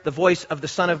hear the voice of the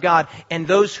Son of God, and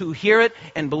those who hear it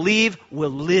and believe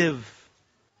will live.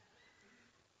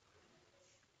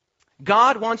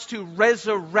 God wants to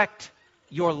resurrect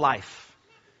your life.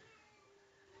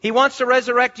 He wants to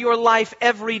resurrect your life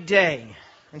every day.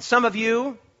 And some of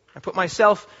you, I put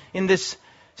myself in this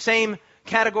same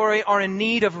category, are in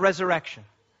need of resurrection.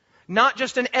 Not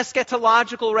just an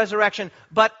eschatological resurrection,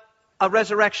 but a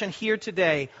resurrection here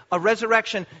today. A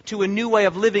resurrection to a new way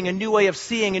of living, a new way of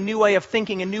seeing, a new way of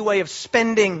thinking, a new way of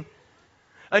spending.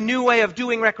 a new way of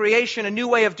doing recreation, a new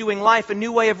way of doing life, a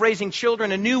new way of raising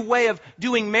children, a new way of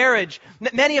doing marriage.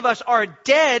 Many of us are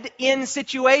dead in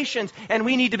situations, and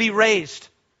we need to be raised.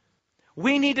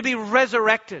 We need to be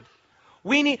resurrected.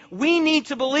 We need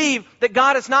to believe that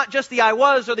God is not just the I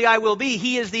was or the I will be.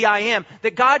 He is the I am.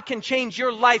 That God can change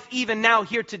your life even now,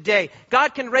 here today.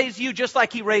 God can raise you just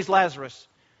like He raised Lazarus.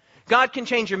 God can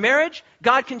change your marriage.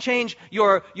 God can change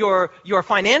your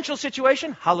financial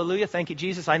situation. Hallelujah. Thank you,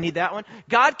 Jesus. I need that one.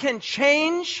 God can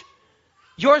change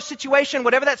your situation,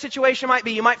 whatever that situation might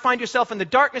be. You might find yourself in the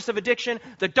darkness of addiction,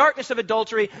 the darkness of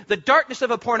adultery, the darkness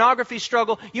of a pornography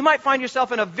struggle. You might find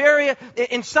yourself in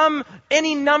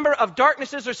any number of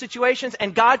darknesses or situations,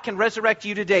 and God can resurrect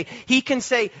you today. He can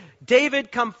say,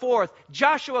 David, come forth.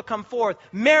 Joshua, come forth.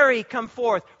 Mary, come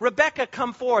forth. Rebecca,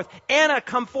 come forth. Anna,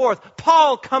 come forth.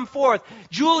 Paul, come forth.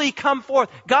 Julie, come forth.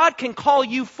 God can call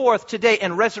you forth today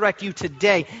and resurrect you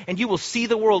today, and you will see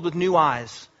the world with new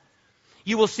eyes.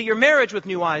 You will see your marriage with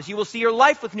new eyes. You will see your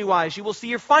life with new eyes. You will see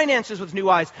your finances with new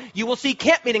eyes. You will see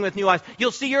camp meeting with new eyes.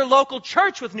 You'll see your local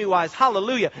church with new eyes.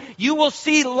 Hallelujah. You will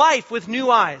see life with new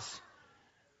eyes.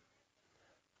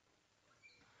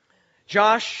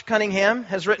 Josh Cunningham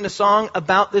has written a song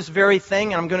about this very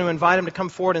thing, and I'm going to invite him to come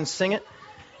forward and sing it.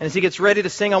 And as he gets ready to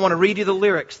sing, I want to read you the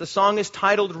lyrics. The song is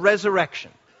titled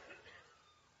Resurrection.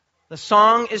 The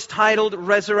song is titled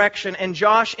Resurrection, and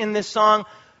Josh in this song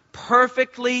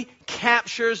perfectly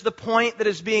captures the point that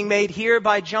is being made here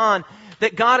by John,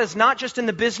 that God is not just in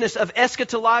the business of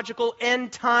eschatological,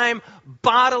 end-time,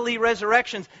 bodily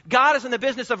resurrections. God is in the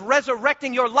business of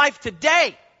resurrecting your life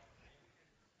today.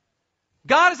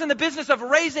 God is in the business of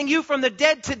raising you from the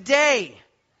dead today.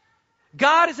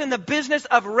 God is in the business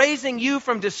of raising you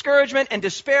from discouragement and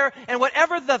despair and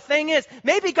whatever the thing is.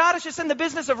 Maybe God is just in the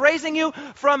business of raising you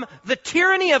from the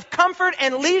tyranny of comfort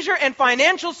and leisure and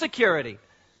financial security.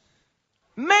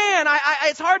 Man,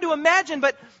 it's hard to imagine,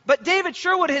 but David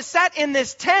Sherwood has sat in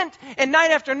this tent, and night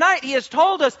after night he has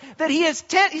told us that he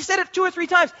said it 2 or 3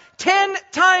 times, 10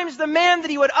 times the man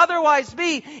that he would otherwise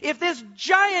be if this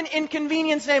giant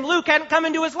inconvenience named Luke hadn't come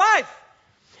into his life.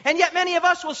 And yet many of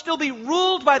us will still be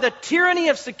ruled by the tyranny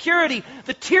of security,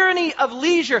 the tyranny of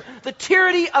leisure, the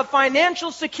tyranny of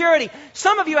financial security.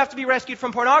 Some of you have to be rescued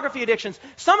from pornography addictions.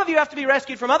 Some of you have to be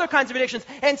rescued from other kinds of addictions.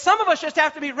 And some of us just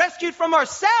have to be rescued from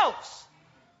ourselves.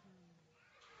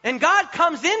 And God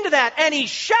comes into that and He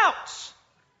shouts.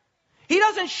 He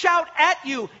doesn't shout at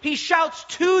you. He shouts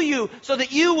to you so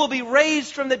that you will be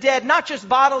raised from the dead, not just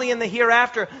bodily in the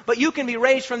hereafter, but you can be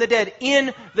raised from the dead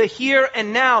in the here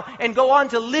and now and go on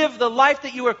to live the life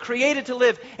that you were created to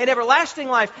live, an everlasting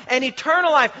life, an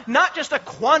eternal life, not just a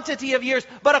quantity of years,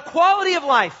 but a quality of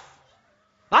life.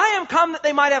 I am come that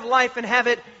they might have life and have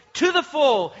it to the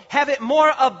full, have it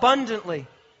more abundantly.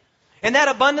 And that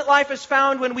abundant life is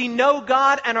found when we know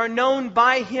God and are known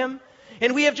by Him.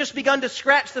 And we have just begun to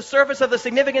scratch the surface of the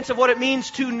significance of what it means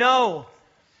to know.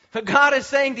 But God is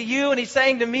saying to you, and He's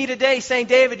saying to me today, saying,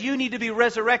 David, you need to be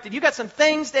resurrected. You got some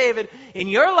things, David, in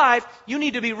your life you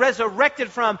need to be resurrected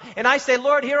from. And I say,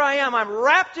 Lord, here I am. I'm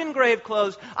wrapped in grave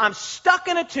clothes. I'm stuck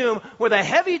in a tomb with a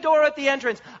heavy door at the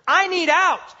entrance. I need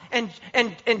out.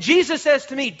 And Jesus says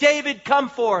to me, David, come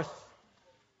forth.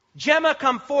 Gemma,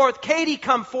 come forth. Katie,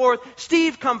 come forth.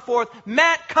 Steve, come forth.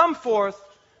 Matt, come forth.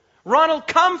 Ronald,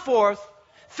 come forth.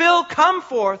 Phil, come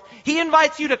forth. He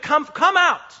invites you to come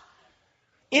out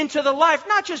into the life,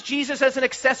 not just Jesus as an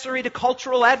accessory to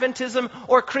cultural Adventism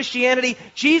or Christianity.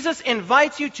 Jesus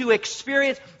invites you to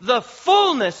experience the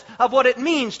fullness of what it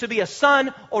means to be a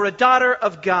son or a daughter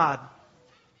of God.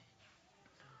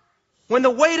 When the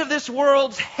weight of this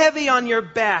world's heavy on your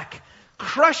back,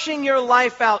 crushing your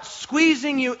life out,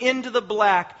 squeezing you into the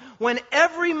black, when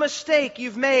every mistake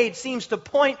you've made seems to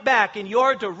point back in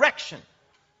your direction,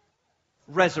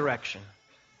 resurrection.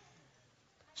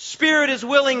 Spirit is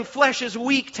willing, flesh is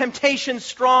weak, temptation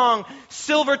strong,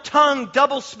 silver tongue,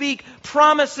 double speak,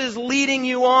 promises leading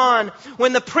you on.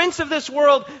 When the prince of this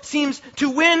world seems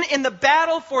to win in the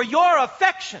battle for your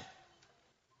affection,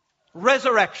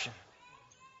 resurrection.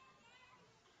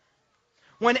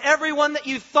 When everyone that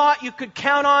you thought you could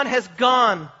count on has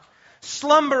gone,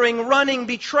 slumbering, running,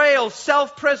 betrayal,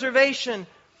 self-preservation,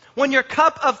 when your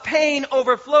cup of pain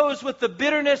overflows with the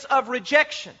bitterness of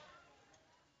rejection,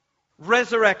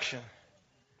 resurrection.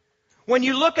 When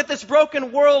you look at this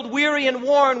broken world, weary and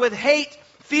worn with hate,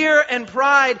 fear and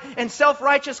pride and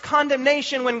self-righteous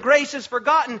condemnation, when grace is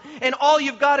forgotten and all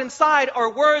you've got inside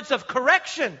are words of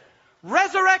correction,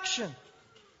 resurrection.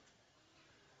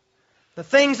 The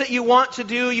things that you want to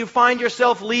do, you find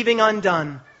yourself leaving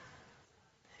undone.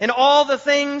 And all the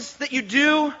things that you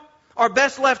do are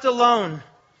best left alone.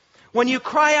 When you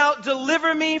cry out,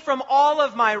 deliver me from all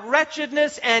of my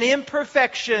wretchedness and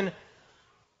imperfection,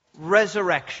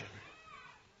 resurrection.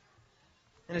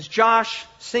 And as Josh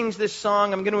sings this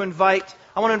song, I want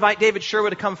to invite David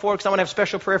Sherwood to come forward because I want to have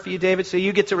special prayer for you, David, so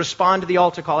you get to respond to the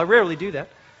altar call. I rarely do that.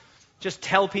 Just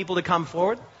tell people to come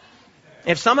forward.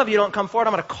 If some of you don't come forward,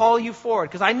 I'm going to call you forward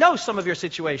because I know some of your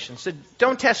situations, so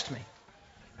don't test me.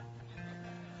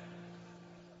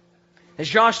 As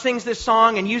Josh sings this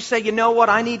song and you say, you know what,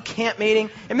 I need camp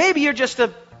meeting, and maybe you're just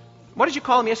what did you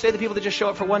call them yesterday, the people that just show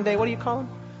up for one day? What do you call them?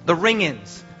 The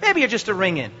ring-ins. Maybe you're just a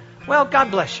ring-in. Well, God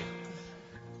bless you.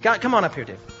 God, come on up here,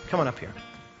 Dave. Come on up here.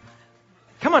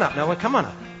 Come on up, Noah. Come on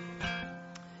up.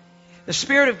 The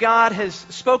Spirit of God has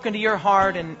spoken to your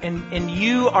heart, and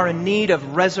you are in need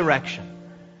of resurrection.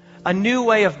 A new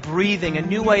way of breathing, a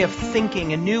new way of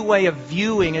thinking, a new way of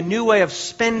viewing, a new way of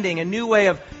spending, a new way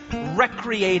of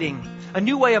recreating, a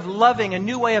new way of loving, a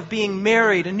new way of being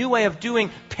married, a new way of doing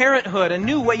parenthood, a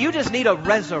new way. You just need a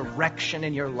resurrection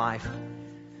in your life.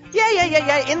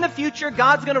 Yeah. In the future,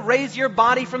 God's going to raise your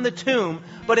body from the tomb,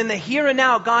 but in the here and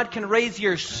now, God can raise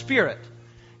your spirit.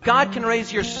 God can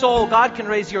raise your soul. God can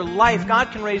raise your life.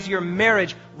 God can raise your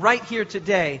marriage right here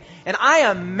today. And I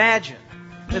imagine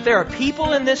that there are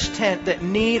people in this tent that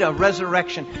need a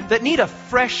resurrection, that need a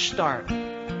fresh start,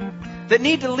 that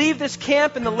need to leave this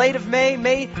camp in the late of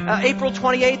April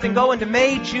 28th, and go into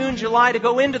May, June, July, to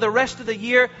go into the rest of the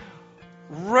year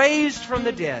raised from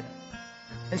the dead.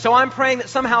 And so I'm praying that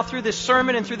somehow through this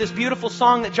sermon and through this beautiful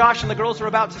song that Josh and the girls are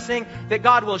about to sing, that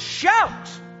God will shout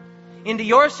into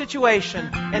your situation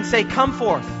and say, come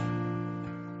forth.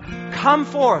 Come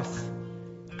forth.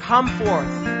 Come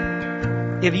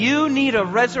forth. If you need a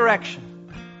resurrection,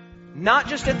 not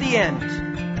just at the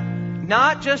end,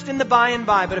 not just in the by and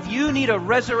by, but if you need a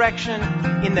resurrection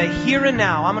in the here and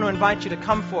now, I'm going to invite you to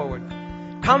come forward.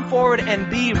 Come forward and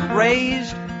be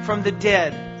raised from the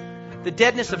dead. The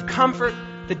deadness of comfort,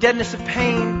 the deadness of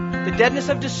pain, the deadness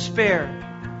of despair,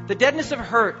 the deadness of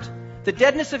hurt, the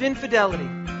deadness of infidelity,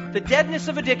 the deadness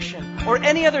of addiction, or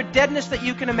any other deadness that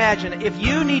you can imagine. If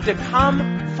you need to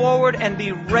come forward and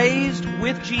be raised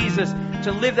with Jesus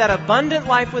to live that abundant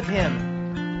life with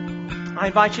Him, I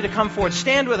invite you to come forward.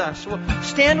 Stand with us.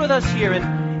 Stand with us here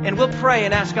and we'll pray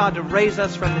and ask God to raise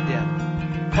us from the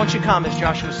dead. Won't you come as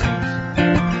Joshua sings?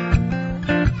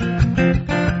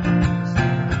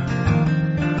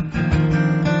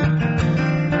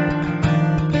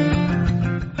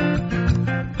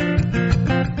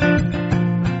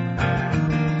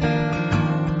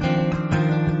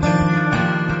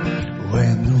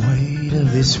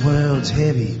 This world's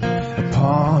heavy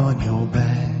upon your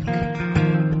back,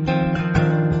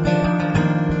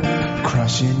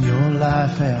 crushing your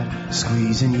life out,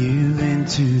 squeezing you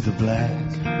into the black.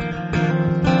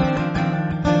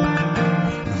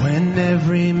 When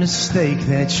every mistake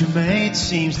that you made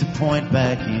seems to point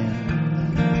back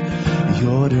in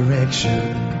your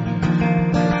direction,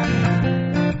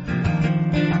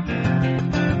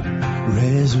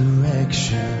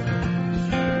 resurrection.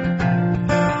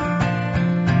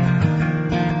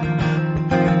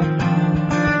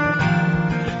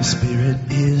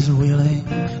 Is willing,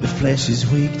 the flesh is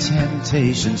weak,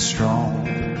 temptation strong.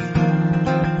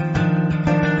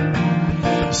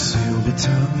 Silver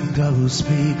tongue double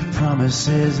speak,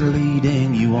 promises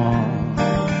leading you on.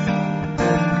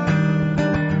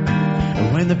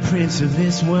 When the prince of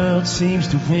this world seems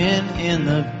to win in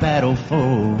the battle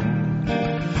for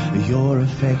your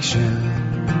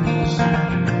affections,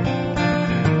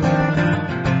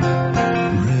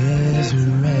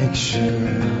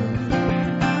 resurrection.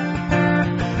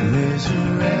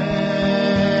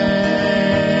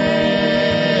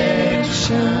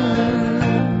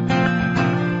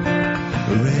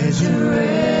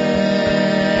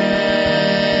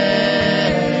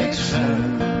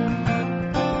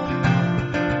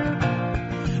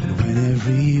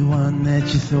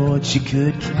 You thought you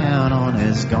could count on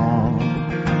has gone,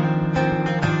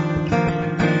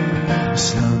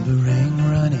 slumbering,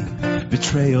 running,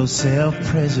 betrayal,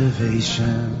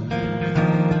 self-preservation.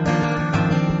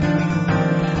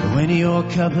 When your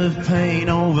cup of pain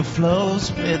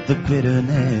overflows with the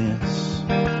bitterness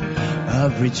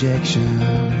of rejection,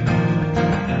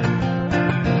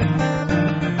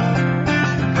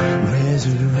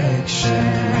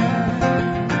 resurrection.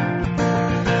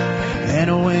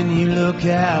 And when you look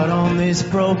out on this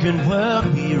broken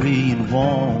world, weary and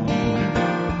worn,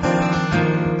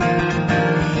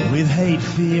 with hate,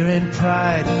 fear, and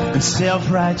pride, and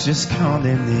self-righteous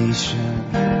condemnation,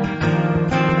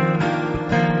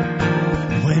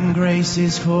 when grace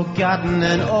is forgotten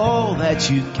and all that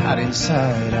you've got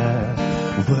inside are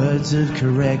words of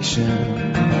correction,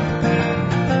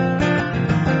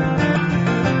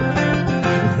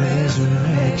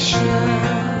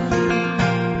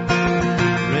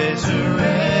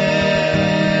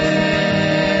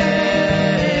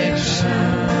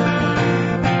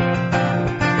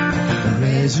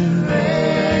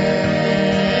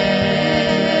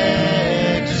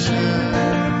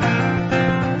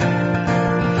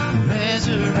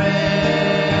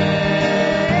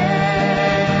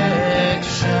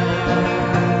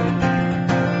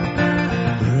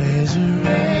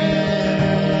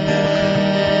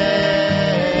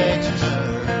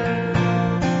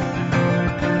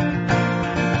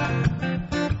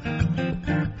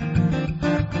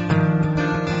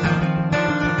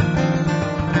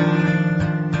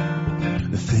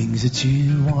 that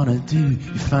you want to do, you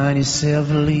find yourself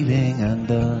leaving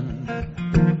undone.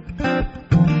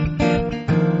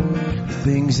 The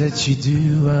things that you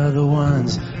do are the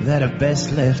ones that are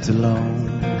best left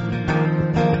alone.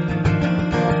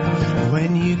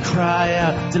 When you cry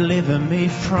out, deliver me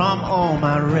from all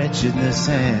my wretchedness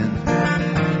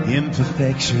and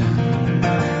imperfection.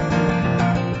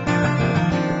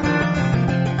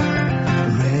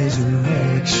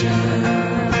 Resurrection.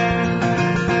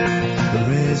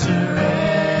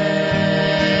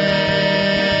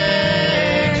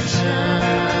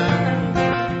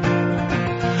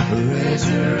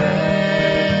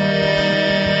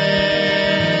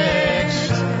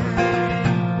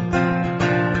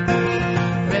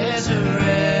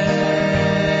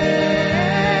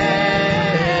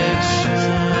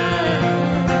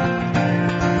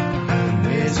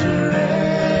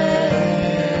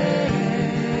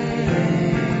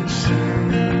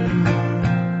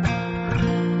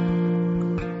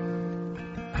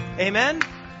 Amen?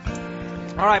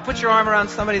 All right, put your arm around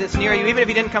somebody that's near you. Even if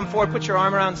you didn't come forward, put your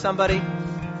arm around somebody.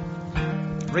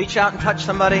 Reach out and touch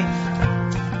somebody.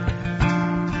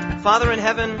 Father in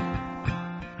heaven,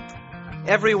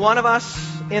 every one of us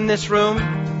in this room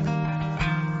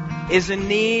is in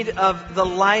need of the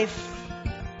life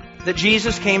that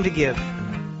Jesus came to give.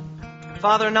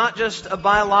 Father, not just a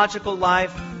biological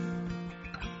life,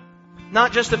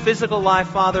 not just a physical life,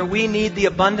 Father. We need the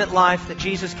abundant life that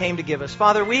Jesus came to give us.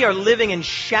 Father, we are living in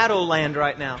shadowland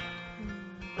right now.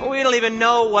 We don't even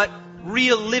know what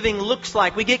real living looks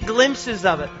like. We get glimpses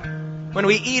of it. When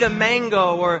we eat a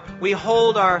mango, or we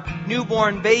hold our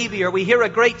newborn baby, or we hear a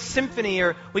great symphony,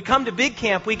 or we come to Big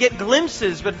Camp, we get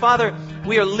glimpses. But Father,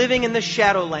 we are living in the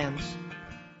shadowlands.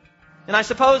 And I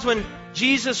suppose when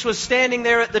Jesus was standing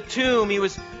there at the tomb, He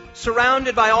was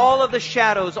surrounded by all of the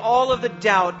shadows, all of the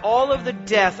doubt, all of the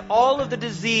death, all of the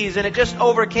disease, and it just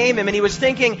overcame Him. And He was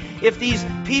thinking, if these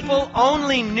people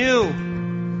only knew,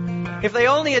 if they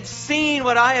only had seen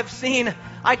what I have seen,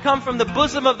 I come from the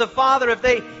bosom of the Father,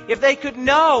 if they could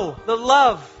know the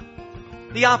love,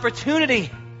 the opportunity,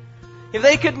 if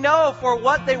they could know for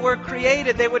what they were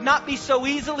created, they would not be so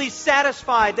easily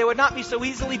satisfied, they would not be so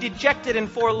easily dejected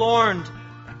and forlorn.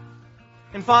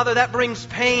 And Father, that brings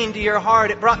pain to your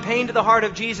heart. It brought pain to the heart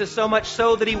of Jesus, so much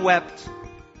so that He wept.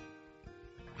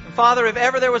 And Father, if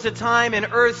ever there was a time in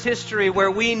earth's history where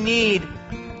we need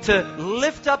to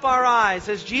lift up our eyes,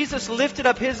 as Jesus lifted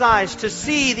up His eyes to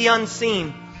see the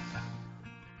unseen,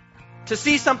 to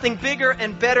see something bigger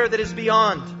and better that is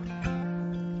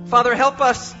beyond. Father, help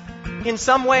us in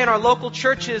some way in our local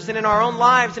churches and in our own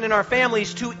lives and in our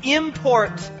families to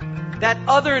import that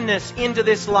otherness into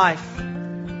this life,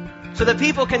 so that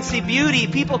people can see beauty,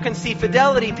 people can see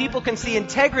fidelity, people can see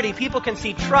integrity, people can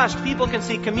see trust, people can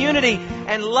see community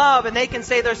and love, and they can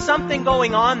say there's something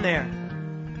going on there.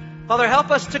 Father,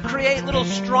 help us to create little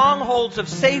strongholds of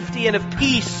safety and of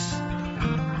peace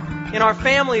in our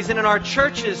families and in our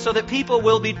churches, so that people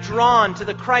will be drawn to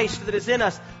the Christ that is in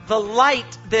us, the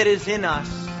light that is in us.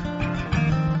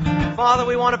 Father,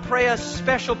 we want to pray a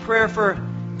special prayer for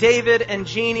David and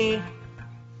Jeannie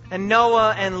and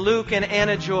Noah and Luke and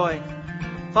Anna Joy.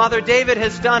 Father, David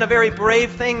has done a very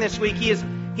brave thing this week. He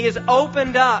has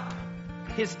opened up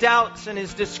his doubts and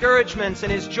his discouragements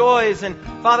and his joys. And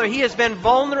Father, he has been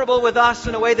vulnerable with us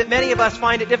in a way that many of us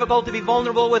find it difficult to be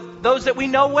vulnerable with those that we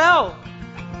know well.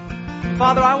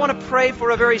 Father, I want to pray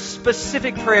for a very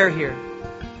specific prayer here.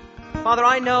 Father,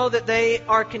 I know that they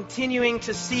are continuing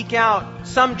to seek out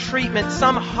some treatment,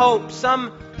 some hope,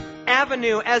 some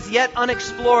avenue as yet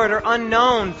unexplored or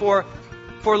unknown for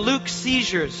Luke's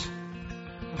seizures.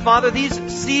 Father, these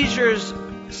seizures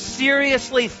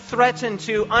seriously threaten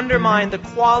to undermine the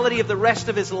quality of the rest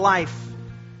of his life.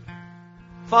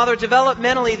 Father,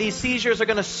 developmentally, these seizures are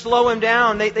going to slow him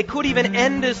down. They could even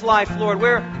end his life, Lord.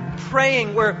 We're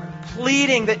praying, we're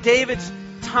pleading that David's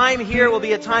time here will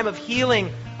be a time of healing,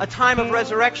 a time of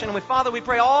resurrection. And Father, we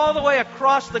pray all the way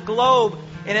across the globe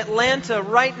in Atlanta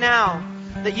right now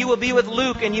that you will be with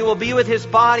Luke and you will be with his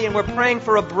body. And we're praying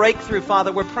for a breakthrough,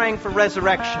 Father. We're praying for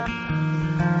resurrection.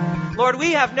 Lord,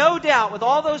 we have no doubt with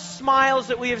all those smiles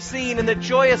that we have seen and the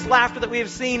joyous laughter that we have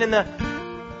seen and the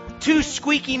two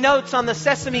squeaky notes on the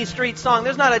Sesame Street song,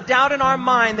 there's not a doubt in our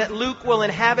mind that Luke will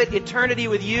inhabit eternity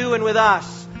with you and with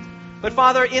us. But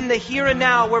Father, in the here and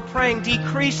now, we're praying,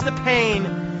 decrease the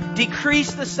pain,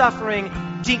 decrease the suffering,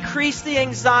 decrease the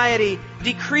anxiety,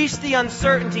 decrease the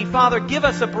uncertainty. Father, give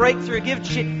us a breakthrough. Give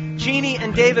Jeannie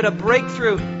and David a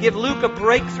breakthrough. Give Luke a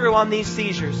breakthrough on these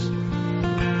seizures.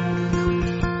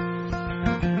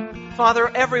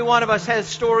 Father, every one of us has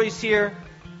stories here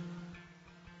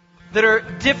that are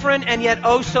different and yet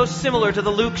oh so similar to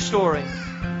the Luke story.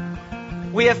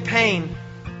 We have pain.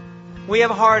 We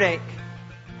have heartache.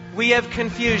 We have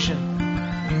confusion.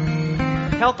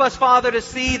 Help us, Father, to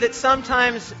see that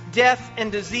sometimes death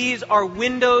and disease are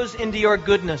windows into your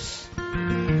goodness.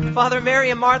 Father, Mary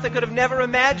and Martha could have never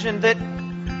imagined that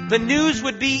the news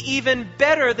would be even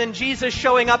better than Jesus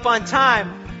showing up on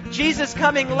time. Jesus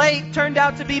coming late turned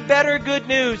out to be better good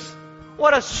news.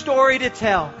 What a story to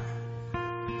tell.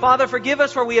 Father, forgive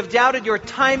us where we have doubted your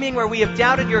timing, where we have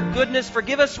doubted your goodness.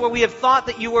 Forgive us where we have thought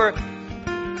that you were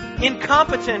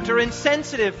incompetent or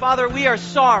insensitive. Father, we are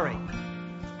sorry.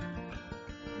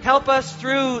 Help us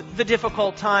through the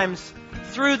difficult times,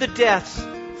 through the deaths,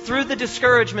 through the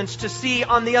discouragements, to see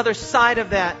on the other side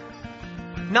of that,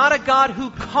 not a God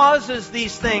who causes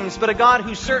these things, but a God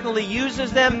who certainly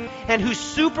uses them and who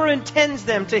superintends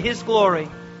them to His glory.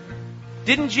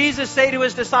 Didn't Jesus say to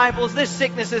His disciples, this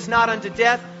sickness is not unto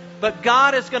death, but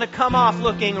God is going to come off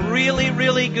looking really,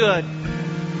 really good.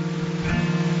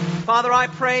 Father, I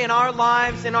pray in our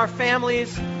lives, in our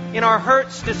families, in our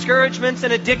hurts, discouragements,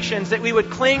 and addictions, that we would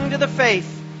cling to the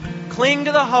faith, cling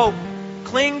to the hope,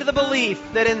 cling to the belief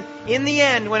that in the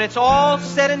end, when it's all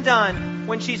said and done,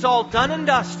 when she's all done and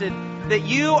dusted, that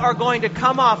you are going to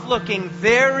come off looking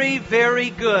very, very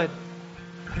good.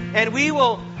 And we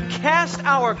will cast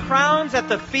our crowns at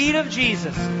the feet of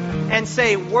Jesus and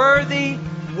say, worthy,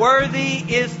 worthy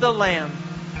is the Lamb.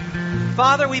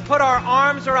 Father, we put our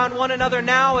arms around one another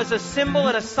now as a symbol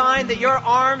and a sign that your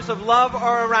arms of love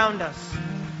are around us.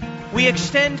 We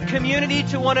extend community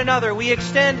to one another. We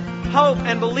extend hope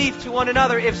and belief to one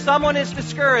another. If someone is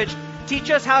discouraged,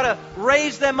 teach us how to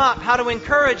raise them up, how to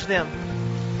encourage them.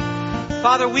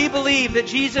 Father, we believe that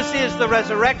Jesus is the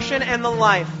resurrection and the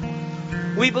life.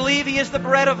 We believe He is the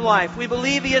bread of life. We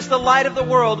believe He is the light of the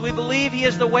world. We believe He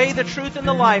is the way, the truth, and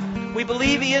the life. We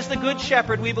believe He is the good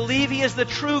shepherd. We believe He is the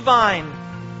true vine.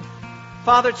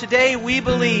 Father, today we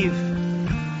believe.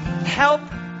 Help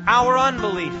our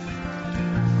unbelief.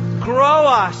 Grow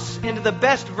us into the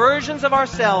best versions of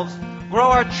ourselves.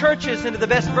 Grow our churches into the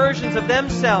best versions of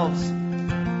themselves.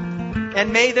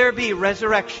 And may there be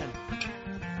resurrection.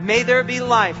 May there be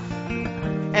life.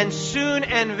 And soon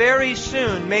and very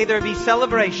soon may there be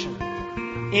celebration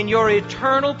in your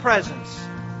eternal presence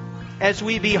as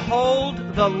we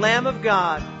behold the Lamb of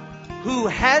God who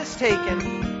has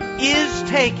taken, is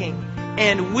taking,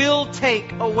 and will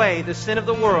take away the sin of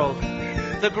the world.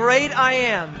 The great I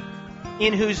Am,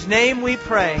 in whose name we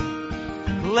pray.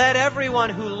 Let everyone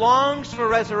who longs for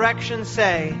resurrection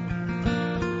say,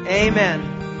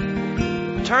 Amen.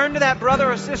 Turn to that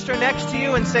brother or sister next to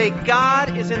you and say,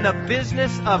 God is in the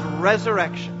business of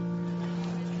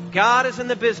resurrection. God is in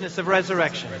the business of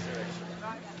resurrection.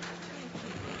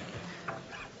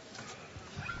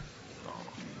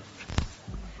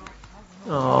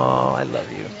 Oh, I love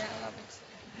you.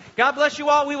 God bless you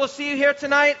all. We will see you here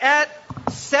tonight at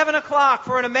 7 o'clock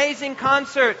for an amazing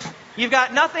concert. You've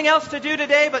got nothing else to do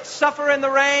today but suffer in the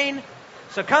rain.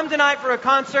 So come tonight for a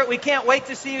concert. We can't wait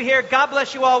to see you here. God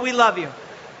bless you all. We love you.